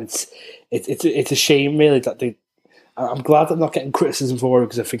of that, and it's a shame really that I'm glad that I'm not getting criticism for it,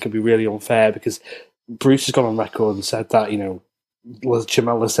 because I think it'd be really unfair, because Bruce has gone on record and said that,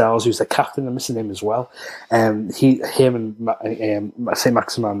 Jamal Lascelles, who's the captain, I'm missing him as well. Him and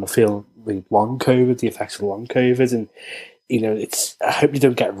Saint-Maximin feel the long COVID, the effects of long COVID, and I hope they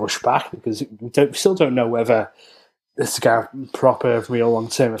don't get rushed back, because we still don't know whether this is going to have proper, real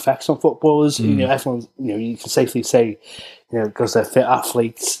long-term effects on footballers. Everyone, you can safely say, because they're fit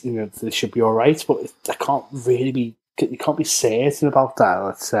athletes, they should be all right, but they can't really be. You can't be certain about that,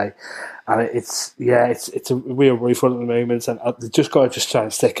 let's say. And it's a real worry for them at the moment, and they've just got to try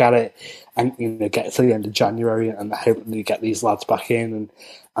and stick at it and get to the end of January and hopefully get these lads back in,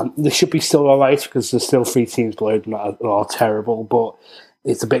 and they should be still all right because there's still 3 teams below them that are terrible, but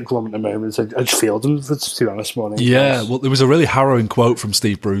it's a bit glum at the moment. I just feel them, to be honest, morning. Yeah, well, there was a really harrowing quote from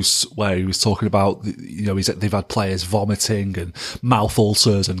Steve Bruce where he was talking about, they've had players vomiting and mouth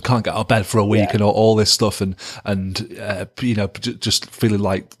ulcers and can't get out of bed for a week and all this stuff, and just feeling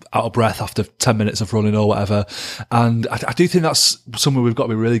like out of breath after 10 minutes of running or whatever. And I do think that's something we've got to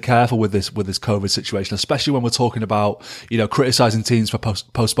be really careful with this COVID situation, especially when we're talking about, criticising teams for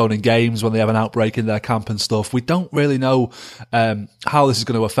postponing games when they have an outbreak in their camp and stuff. We don't really know how this is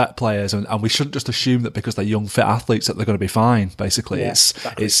going to affect players, and we shouldn't just assume that because they're young, fit athletes that they're going to be fine. Basically,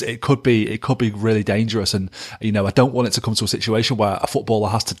 it could be really dangerous, and I don't want it to come to a situation where a footballer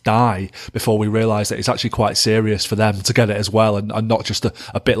has to die before we realise that it's actually quite serious for them to get it as well, and not just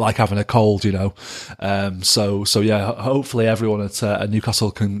a bit like having a cold, So hopefully everyone at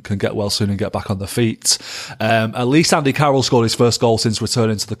Newcastle can get well soon and get back on their feet. At least Andy Carroll scored his first goal since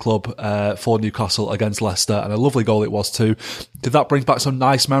returning to the club for Newcastle against Leicester, and a lovely goal it was too. Did that bring back some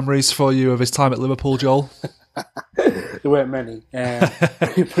nice memories for you of his time at Liverpool, Joel? There weren't many,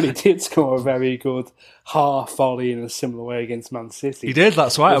 but he did score a very good half volley in a similar way against Man City. He did,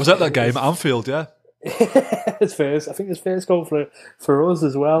 that's right. I was at that game at Anfield, yeah. I think his first goal for us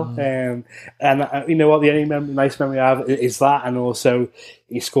as well. And you know what, the only nice memory I have is that, and also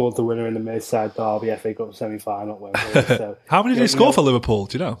he scored the winner in the Merseyside Derby FA Cup semi-final at Wembley. So, how many did he score for Liverpool,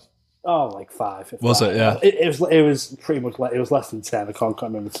 do you know? Oh, like 5. Was it? Yeah. It was pretty much it was less than 10. I can't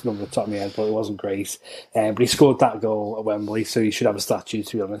remember the number off the top of my head, but it wasn't great. But he scored that goal at Wembley, so he should have a statue,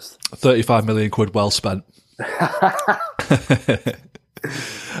 to be honest. 35 million quid well spent.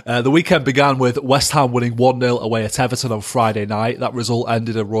 The weekend began with West Ham winning 1-0 away at Everton on Friday night. That result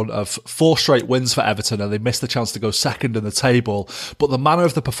ended a run of 4 straight wins for Everton, and they missed the chance to go second in the table. But the manner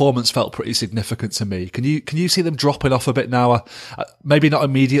of the performance felt pretty significant to me. Can you see them dropping off a bit now? Maybe not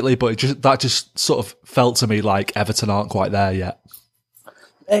immediately, but that just sort of felt to me like Everton aren't quite there yet.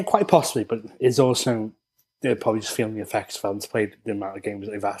 Quite possibly, but it's also they're probably just feeling the effects of having to play the amount of games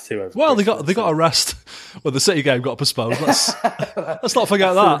that they've had to. Well, they got a rest when the City game got postponed. Let's not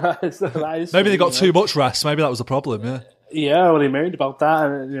forget that. Maybe they got too much rest. Maybe that was the problem. Yeah. Yeah, well, they moaned about that,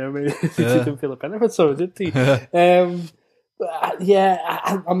 and maybe they didn't feel the benefits of it, did they?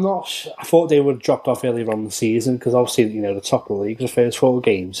 I'm not. I thought they would have dropped off earlier on in the season because obviously, the top of the league, the first 4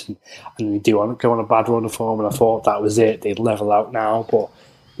 games, and they do want to go on a bad run of form, and I thought that was it. They'd level out now, but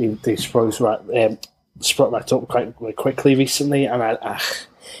they sprung right up quite quickly recently, and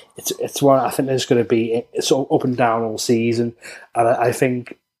it's one I think there's going to be sort of up and down all season, and I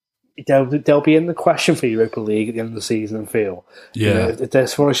think they'll be in the question for Europa League at the end of the season. I feel, if they're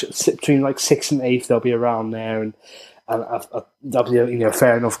between like 6th and 8th, they'll be around there, and that'll be a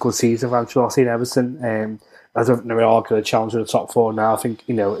fair enough good season for Ancelotti and Everton. I don't think they are going to challenge the top 4 now. I think,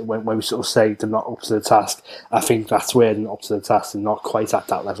 when we sort of say they're not up to the task, I think that's where they're not up to the task and not quite at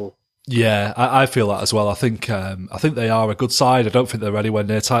that level. Yeah, I feel that as well. I think they are a good side. I don't think they're anywhere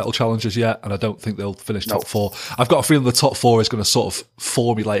near title challengers yet, and I don't think they'll finish top 4. I've got a feeling the top 4 is going to sort of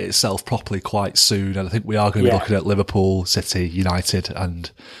formulate itself properly quite soon, and I think we are going to be looking at Liverpool, City, United,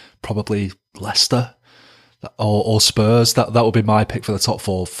 and probably Leicester or Spurs. That would be my pick for the top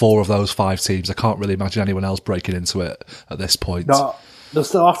 4. 4 of those 5 teams. I can't really imagine anyone else breaking into it at this point. No. There's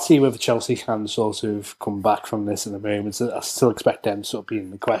still a team with the Chelsea fans sort of come back from this in the moment. So I still expect them to sort of be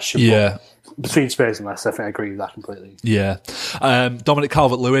in the question. Yeah. But between Spurs and Leicester, I think I agree with that completely. Yeah. Dominic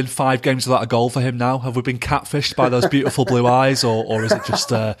Calvert-Lewin, 5 games without a goal for him now. Have we been catfished by those beautiful blue eyes, or is it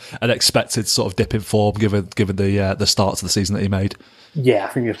just an expected sort of dip in form given the start to the season that he made? Yeah, I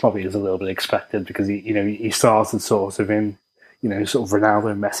think it probably is a little bit expected because he started sort of in sort of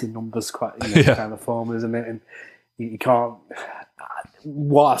Ronaldo and Messi numbers, quite kind of form, isn't it? And you can't.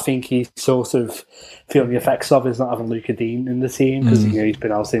 What I think he's sort of feeling the effects of is not having Luca Dean in the team because he's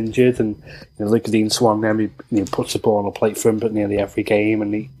been out injured, and Luca Dean's one them he puts the ball on a plate for him, but nearly every game,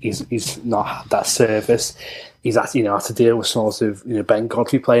 and he's not had that service. He's had to deal with sort of Ben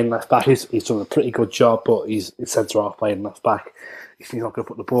Godfrey playing left back. He's done a pretty good job, but he's centre half playing left back. He's not going to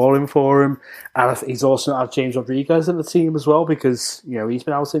put the ball in for him, and he's also not had James Rodriguez in the team as well because he's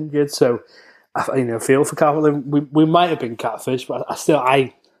been out injured. So. I feel for Calvert-Lewin. We might have been catfish, but I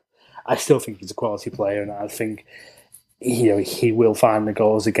still think he's a quality player, and I think he will find the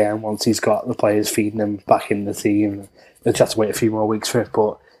goals again once he's got the players feeding him back in the team. They'll just have to wait a few more weeks for it,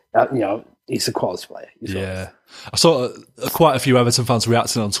 but he's a quality player. Yeah. I saw quite a few Everton fans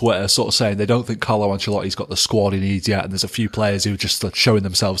reacting on Twitter, sort of saying they don't think Carlo Ancelotti's got the squad he needs yet, and there's a few players who are just showing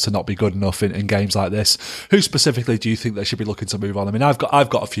themselves to not be good enough in games like this. Who specifically do you think they should be looking to move on? I mean, I've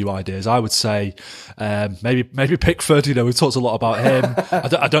got a few ideas. I would say maybe Pickford. We've talked a lot about him.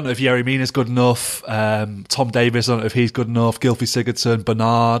 I don't know if Yerry Mina's good enough. Tom Davies, I don't know if he's good enough. Gylfi Sigurdsson,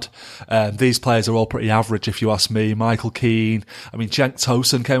 Bernard. These players are all pretty average, if you ask me. Michael Keane. I mean, Cenk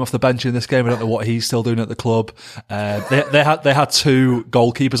Tosun came off the bench in this game. I don't know what he's still doing at the club. They had two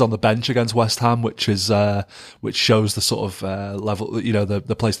goalkeepers on the bench against West Ham, which shows the sort of level,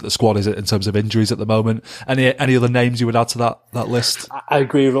 the place that the squad is in terms of injuries at the moment. Any other names you would add to that list? I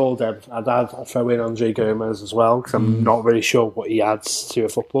agree with all them. I'd throw in Andre Gomez as well, because I'm not really sure what he adds to a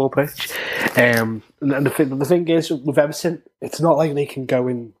football pitch. And the thing is, with Everton, it's not like they can go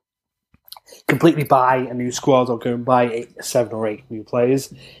in completely buy a new squad or go and buy 7 or 8 new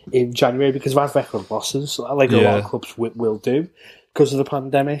players in January, because we have record losses, like a lot of clubs will do because of the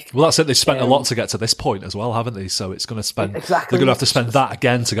pandemic. Well, that's it. They spent a lot to get to this point as well, haven't they? So it's going to spend. Exactly. They're going to have to spend that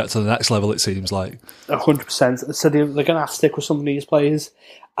again to get to the next level. It seems like 100%. So they're going to have to stick with some of these players.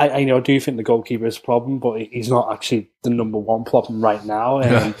 I do think the goalkeeper is a problem, but he's not actually the number one problem right now.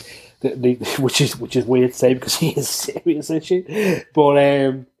 Which is weird to say because he is a serious issue,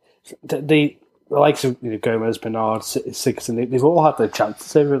 but. The likes of Gomez, Bernard, Sigurdsson, they've all had their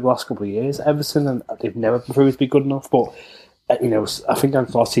chances over the last couple of years, Everton, and they've never proved to be good enough. But I think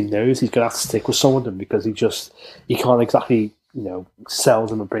Ancelotti knows he's going to have to stick with some of them because he can't exactly sell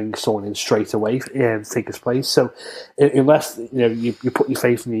them and bring someone in straight away to take his place. So unless you put your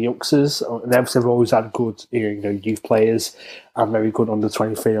faith in the youngsters, and Everton have always had good youth players and very good under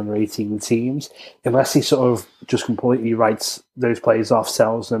 23, under 18 teams, unless he sort of just completely writes those players off,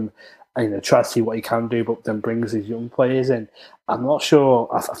 sells them, and tries to see what he can do, but then brings his young players in, I'm not sure.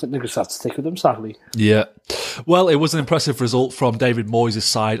 I think they're just have to stick with them, sadly. Yeah. Well, it was an impressive result from David Moyes'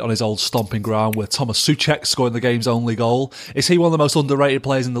 side on his old stomping ground, with Thomas Souček scoring the game's only goal. Is he one of the most underrated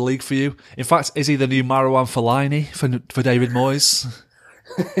players in the league for you? In fact, is he the new Marouane Fellaini for David Moyes?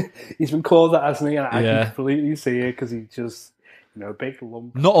 He's been called that, hasn't he? And I can completely see it because he just... a big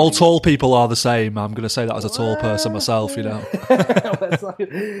lump. Not all tall people are the same. I'm going to say that as a tall person myself, But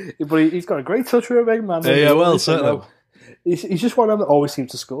he's got a great touch for a big man. Yeah, well, certainly. He's just one of them that always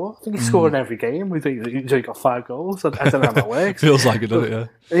seems to score. I think he's scored in every game. We think he's only got 5 goals. I don't know how that works. Feels like it, doesn't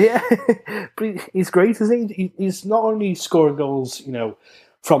it? Yeah. But he's great, isn't he? He's not only scoring goals,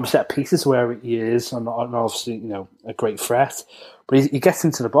 from set pieces where he is, and obviously, a great threat, but he gets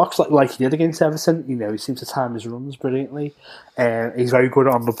into the box like he did against Everton. He seems to time his runs brilliantly, and he's very good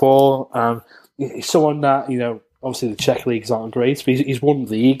on the ball. He's someone that, obviously the Czech leagues aren't great, but he's won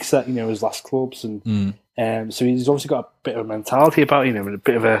leagues at, his last clubs, and so he's obviously got a bit of a mentality about, a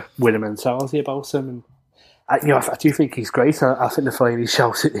bit of a winner mentality about him, and I do think he's great. I think the Fellaini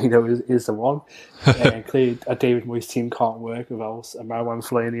shout, is the one. Clearly, a David Moyes team can't work without a Marouane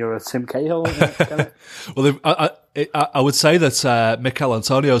Fellaini or a Tim Cahill. Well, I would say that Mikel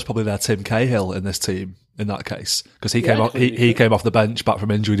Antonio is probably their Tim Cahill in this team. In that case, because he came off the bench back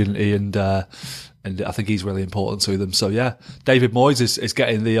from injury, didn't he? And I think he's really important to them. So yeah, David Moyes is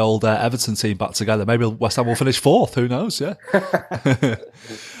getting the old Everton team back together. Maybe West Ham will finish 4th. Who knows? Yeah.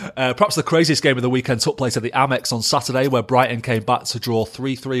 Perhaps the craziest game of the weekend took place at the Amex on Saturday, where Brighton came back to draw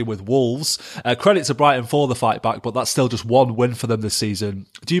 3-3 with Wolves. Credit to Brighton for the fight back, but that's still just one win for them this season.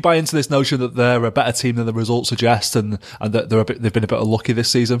 Do you buy into this notion that they're a better team than the results suggest, and that they've been a bit unlucky this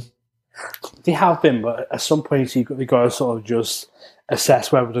season? They have been, but at some point you've got to sort of just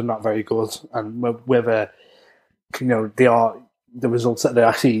assess whether they're not very good and whether they are, the results that they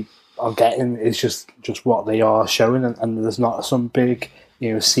actually are getting is just what they are showing, and there's not some big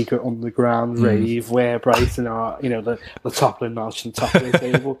secret underground rave where Brighton are the top of the notch and top of the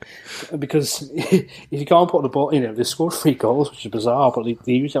table. Because if you can't put the ball, they scored 3 goals, which is bizarre, but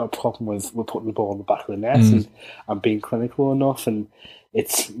they usually have a problem with putting the ball in the back of the net and being clinical enough. And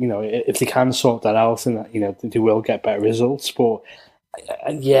it's if they can sort that out, and they will get better results. But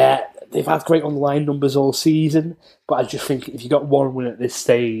they've had great underlying numbers all season. But I just think if you got one win at this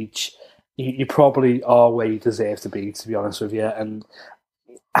stage, you probably are where you deserve to be honest with you. And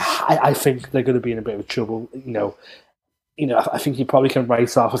I think they're going to be in a bit of trouble. I think you probably can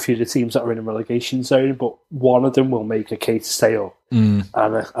write off a few of the teams that are in a relegation zone, but one of them will make a case to stay up. And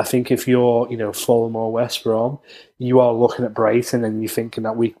I think if you're, Fulham or West Brom, you are looking at Brighton and you're thinking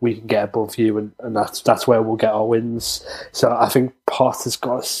that we can get above you, and that's where we'll get our wins. So I think Potter's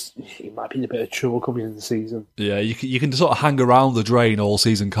he might be in a bit of trouble coming into the season. Yeah, you can sort of hang around the drain all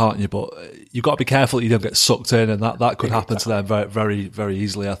season, can't you? But you've got to be careful that you don't get sucked in, and that could happen to them very, very, very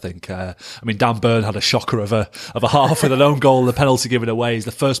easily, I think. Dan Burn had a shocker of a half with an own goal and the penalty given away. He's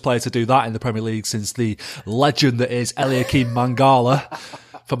the first player to do that in the Premier League since the legend that is Eliakim Mangala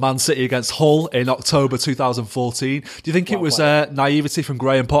for Man City against Hull in October 2014. Do you think it was naivety from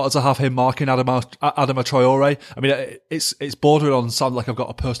Graham Potter to have him marking Adama Traore? I mean, it's bordering on sounding like I've got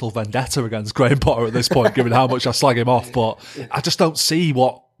a personal vendetta against Graham Potter at this point, given how much I slag him off. But I just don't see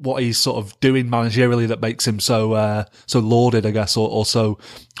what he's sort of doing managerially that makes him so lauded, I guess, or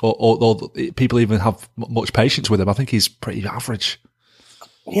people even have much patience with him. I think he's pretty average.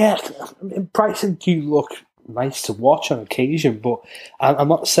 Yeah, Brighton do look nice to watch on occasion, but I'm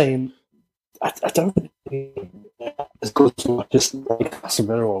not saying I don't think as good as just like Aston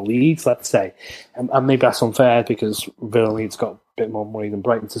Villa or Leeds, let's say, and maybe that's unfair because Villa Leeds got a bit more money than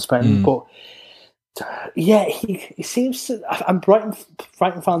Brighton to spend, but yeah, he seems to. And Brighton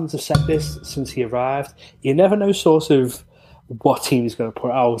fans have said this since he arrived. You never know sort of what team he's going to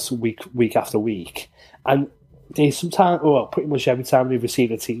put out week after week, and they sometimes, pretty much every time they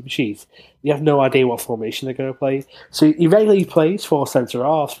receive a team sheet, you have no idea what formation they're going to play. So he regularly plays 4 centre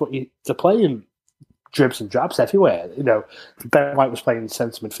halves, but they're playing dribs and drabs everywhere. Ben White was playing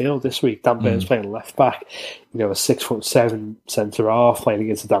centre midfield this week. Dan Burns playing left back. A 6'7" centre half playing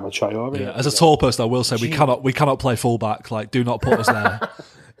against Adama Traore. Yeah, as a tall person, I will say we cannot play full back. Like, do not put us there.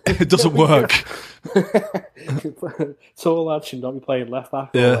 It doesn't work. Tall lads should not be playing left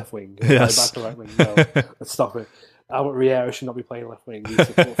back or left wing. Yes. Back or right wing. No, let's stop it. Albert Riera should not be playing left wing. He's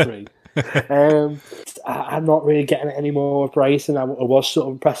 6'3". I'm not really getting it anymore with Brighton. I was sort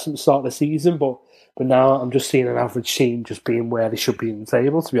of impressed at the start of the season, but now I'm just seeing an average team just being where they should be in the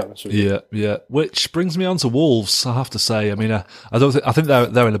table, to be honest with you. Yeah. Which brings me on to Wolves, I have to say. I mean, I think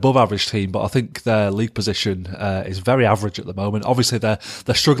they're an above average team, but I think their league position is very average at the moment. Obviously, they're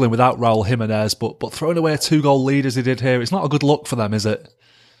struggling without Raul Jimenez, but throwing away a 2-goal lead as they did here, it's not a good look for them, is it?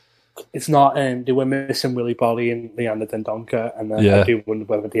 It's not. They were missing Willy Bolly and Leander Dendoncker, and I do wonder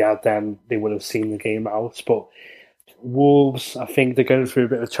whether they had them, they would have seen the game out, but Wolves, I think they're going through a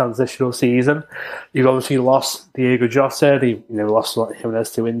bit of a transitional season. You've obviously lost Diego Jota. They've lost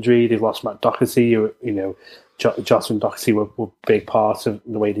Jimenez to injury. They've lost Matt Doherty. Jota and Doherty were big parts of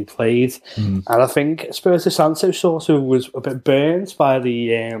the way they played. And I think Spurs de Santo sort of was a bit burnt by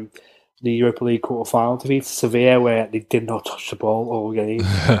the Europa League quarter-final defeat to Sevilla, where they did not touch the ball all game.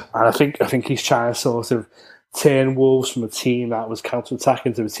 And I think he's trying to sort of turn Wolves from a team that was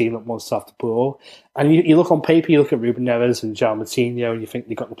counter-attacking to a team that wants to have the ball. And you look on paper, you look at Ruben Neves and João Moutinho, and you think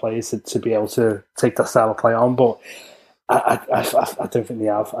they've got the players to be able to take that style of play on, but I don't think they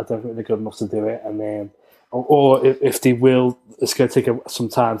have. I don't think they're good enough to do it. And or if they will, it's going to take some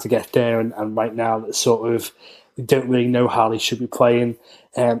time to get there. And right now, it's sort of, they don't really know how they should be playing.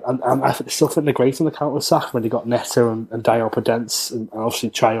 And I still think they're great on the counter-attack when they got Neto and Diop Podence and obviously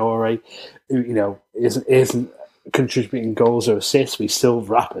Traore, who isn't contributing goals or assists, but he's still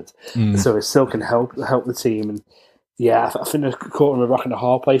rapid, so it still can help the team. And yeah, I think they're caught in a rock and a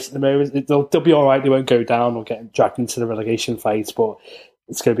hard place at the moment. They'll be all right. They won't go down or get dragged into the relegation fights, but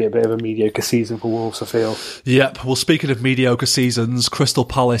it's going to be a bit of a mediocre season for Wolves, I feel. Yep. Well, speaking of mediocre seasons, Crystal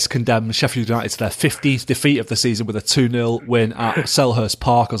Palace condemned Sheffield United to their 15th defeat of the season with a 2-0 win at Selhurst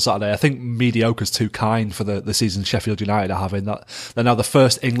Park on Saturday. I think mediocre's too kind for the season Sheffield United are having. That they're now the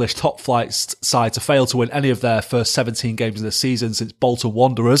first English top-flight side to fail to win any of their first 17 games of the season since Bolton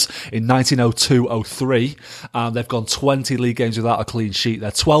Wanderers in 1902-03. And they've gone 20 league games without a clean sheet. They're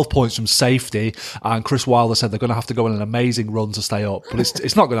 12 points from safety. And Chris Wilder said they're going to have to go on an amazing run to stay up. But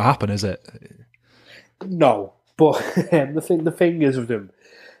it's not going to happen, is it? No, but the thing is with them,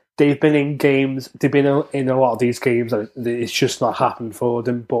 they've been in games, they've been in a lot of these games, and it's just not happened for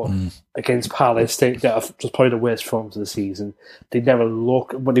them. But against Palace, they have just probably the worst forms of the season. They never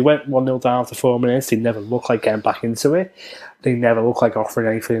look, when they went 1-0 down after 4 minutes, they never look like getting back into it. They never look like offering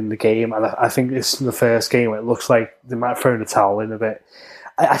anything in the game. And I think this is the first game where it looks like they might throw the towel in a bit.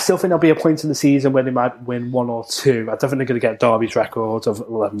 I still think there'll be a point in the season where they might win 1 or 2. I don't think they're going to get Derby's record of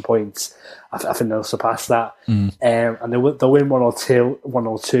 11 points. I think they'll surpass that. And they'll win 1 or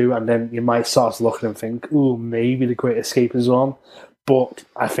 2, and then you might start to look and think, ooh, maybe the Great Escape is on. But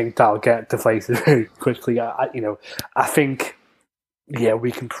I think that'll get deflated very quickly. I think Yeah,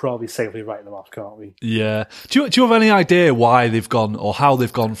 we can probably safely write them off, can't we? Yeah. Do you have any idea why they've gone, or how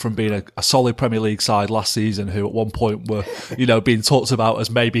they've gone from being a solid Premier League side last season, who at one point were, being talked about as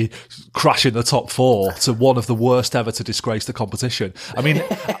maybe crashing the top four, to one of the worst ever to disgrace the competition? I mean,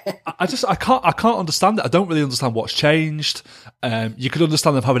 I can't understand it. I don't really understand what's changed. You could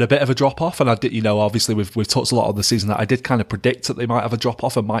understand them having a bit of a drop off, and I did, obviously we've talked a lot on the season that I did kind of predict that they might have a drop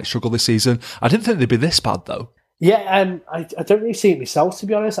off and might struggle this season. I didn't think they'd be this bad though. Yeah, I don't really see it myself, to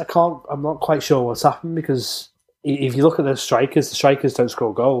be honest. I'm not quite sure what's happened, because if you look at the strikers don't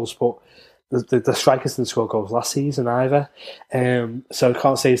score goals, but the strikers didn't score goals last season either. So I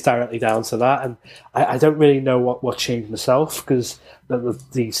can't say it's directly down to that. And I don't really know what changed myself, because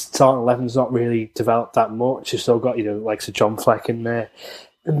the starting 11's not really developed that much. You've still got, like Sir John Fleck in there.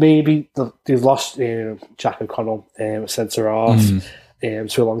 And maybe they've lost Jack O'Connell, centre half.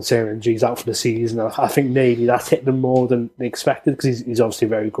 To a long-term injury. He's out for the season. I think maybe that's hit them more than they expected, because he's obviously a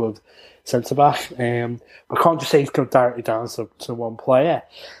very good centre-back. I can't just say he's come directly down to one player.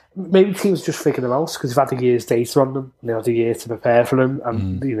 Maybe teams just figured them out, because they've had a year's data on them. They had a year to prepare for them,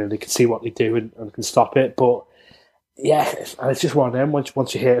 and they can see what they do and can stop it. But yeah, it's just one of them.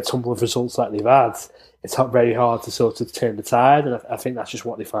 Once you hear a tumble of results like they've had, it's very hard to sort of turn the tide, and I think that's just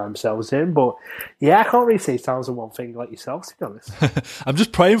what they find themselves in. But yeah, I can't really say it sounds on one thing like yourself, to be honest. I'm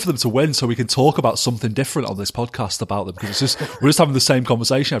just praying for them to win so we can talk about something different on this podcast about them, because we're just having the same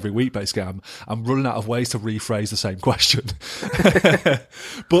conversation every week, basically. I'm running out of ways to rephrase the same question.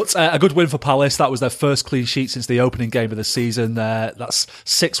 But a good win for Palace. That was their first clean sheet since the opening game of the season. That's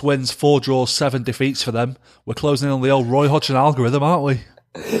 6 wins, 4 draws, 7 defeats for them. We're closing in on the old Roy Hodgson algorithm, aren't we?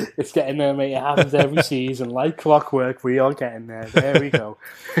 It's getting there, mate. It happens every season. Like clockwork, we are getting there. There we go.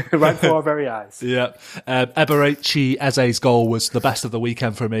 Right before our very eyes. Yeah. Eberechi Eze's goal was the best of the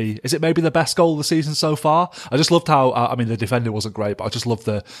weekend for me. Is it maybe the best goal of the season so far? I just loved how, the defender wasn't great, but I just loved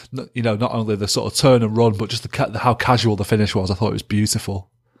not only the sort of turn and run, but just how casual the finish was. I thought it was beautiful.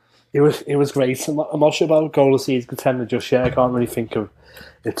 It was great. I'm not sure about goal of the season contender just yet. I can't really think of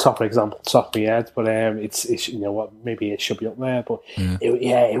the top example top of my head, but it's maybe it should be up there. But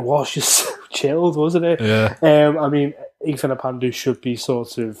it was just so chilled, wasn't it? Yeah. Ethan Apandu should be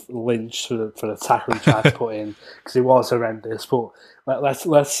sort of lynched for the tackle he tried to put in, because it was horrendous. But let's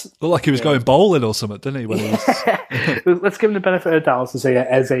looked like he was going bowling or something, didn't he? When he was... Let's give him the benefit of the doubt and say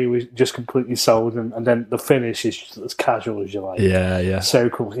Eze was just completely sold, and then the finish is just as casual as you like. Yeah. So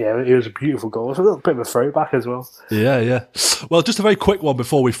cool. Yeah, it was a beautiful goal. It was a little bit of a throwback as well. Yeah. Well, just a very quick one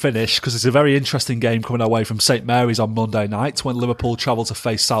before we finish, because it's a very interesting game coming our way from St Mary's on Monday night when Liverpool travel to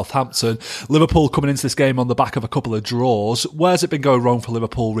face Southampton. Liverpool coming into this game on the back of a couple of draws. Where's it been going wrong for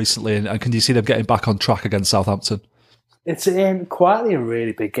Liverpool recently, and can you see them getting back on track against Southampton? It's quietly a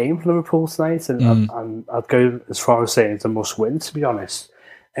really big game for Liverpool tonight, and I'd go as far as saying it's a must-win, to be honest.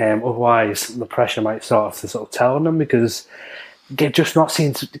 Otherwise, the pressure might start to sort of tell on them, because they just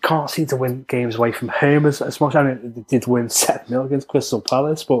can't seem to win games away from home as much. I mean, they did win 7-0 against Crystal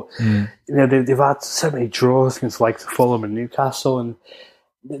Palace, but they've had so many draws against like Fulham and Newcastle, and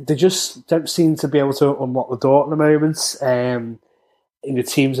they just don't seem to be able to unlock the door at the moment. The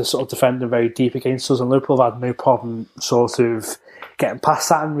teams are sort of defending very deep against us, and Liverpool have had no problem sort of getting past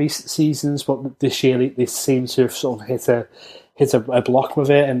that in recent seasons, but this year they seem to have sort of hit a block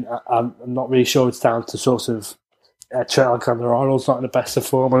with it, and I'm not really sure it's down to sort of Trent Alexander-Arnold's not in the best of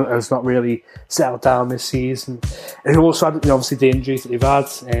form and has not really settled down this season. And they've also had, obviously, the injuries that they've had,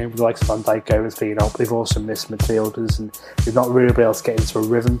 with the likes of Van Dijk going being out, but they've also missed midfielders, and they've not really been able to get into a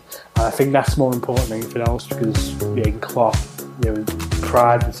rhythm. And I think that's more important than anything else, because Klopp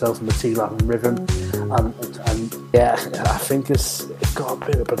pride himself in the team having rhythm, and I think it's got a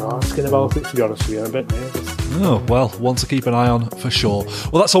bit of a banana skin about it, to be honest with you. I'm a bit nervous. Oh, well, one to keep an eye on for sure.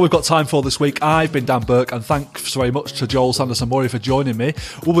 Well, that's all we've got time for this week. I've been Dan Burke, and thanks very much to Joel Sanderson-Murray for joining me.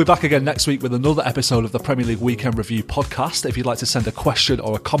 We'll be back again next week with another episode of the Premier League Weekend Review podcast. If you'd like to send a question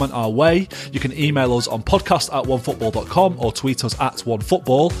or a comment our way, you can email us on podcast@onefootball.com or tweet us at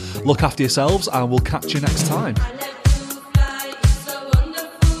onefootball. Look after yourselves, and we'll catch you next time.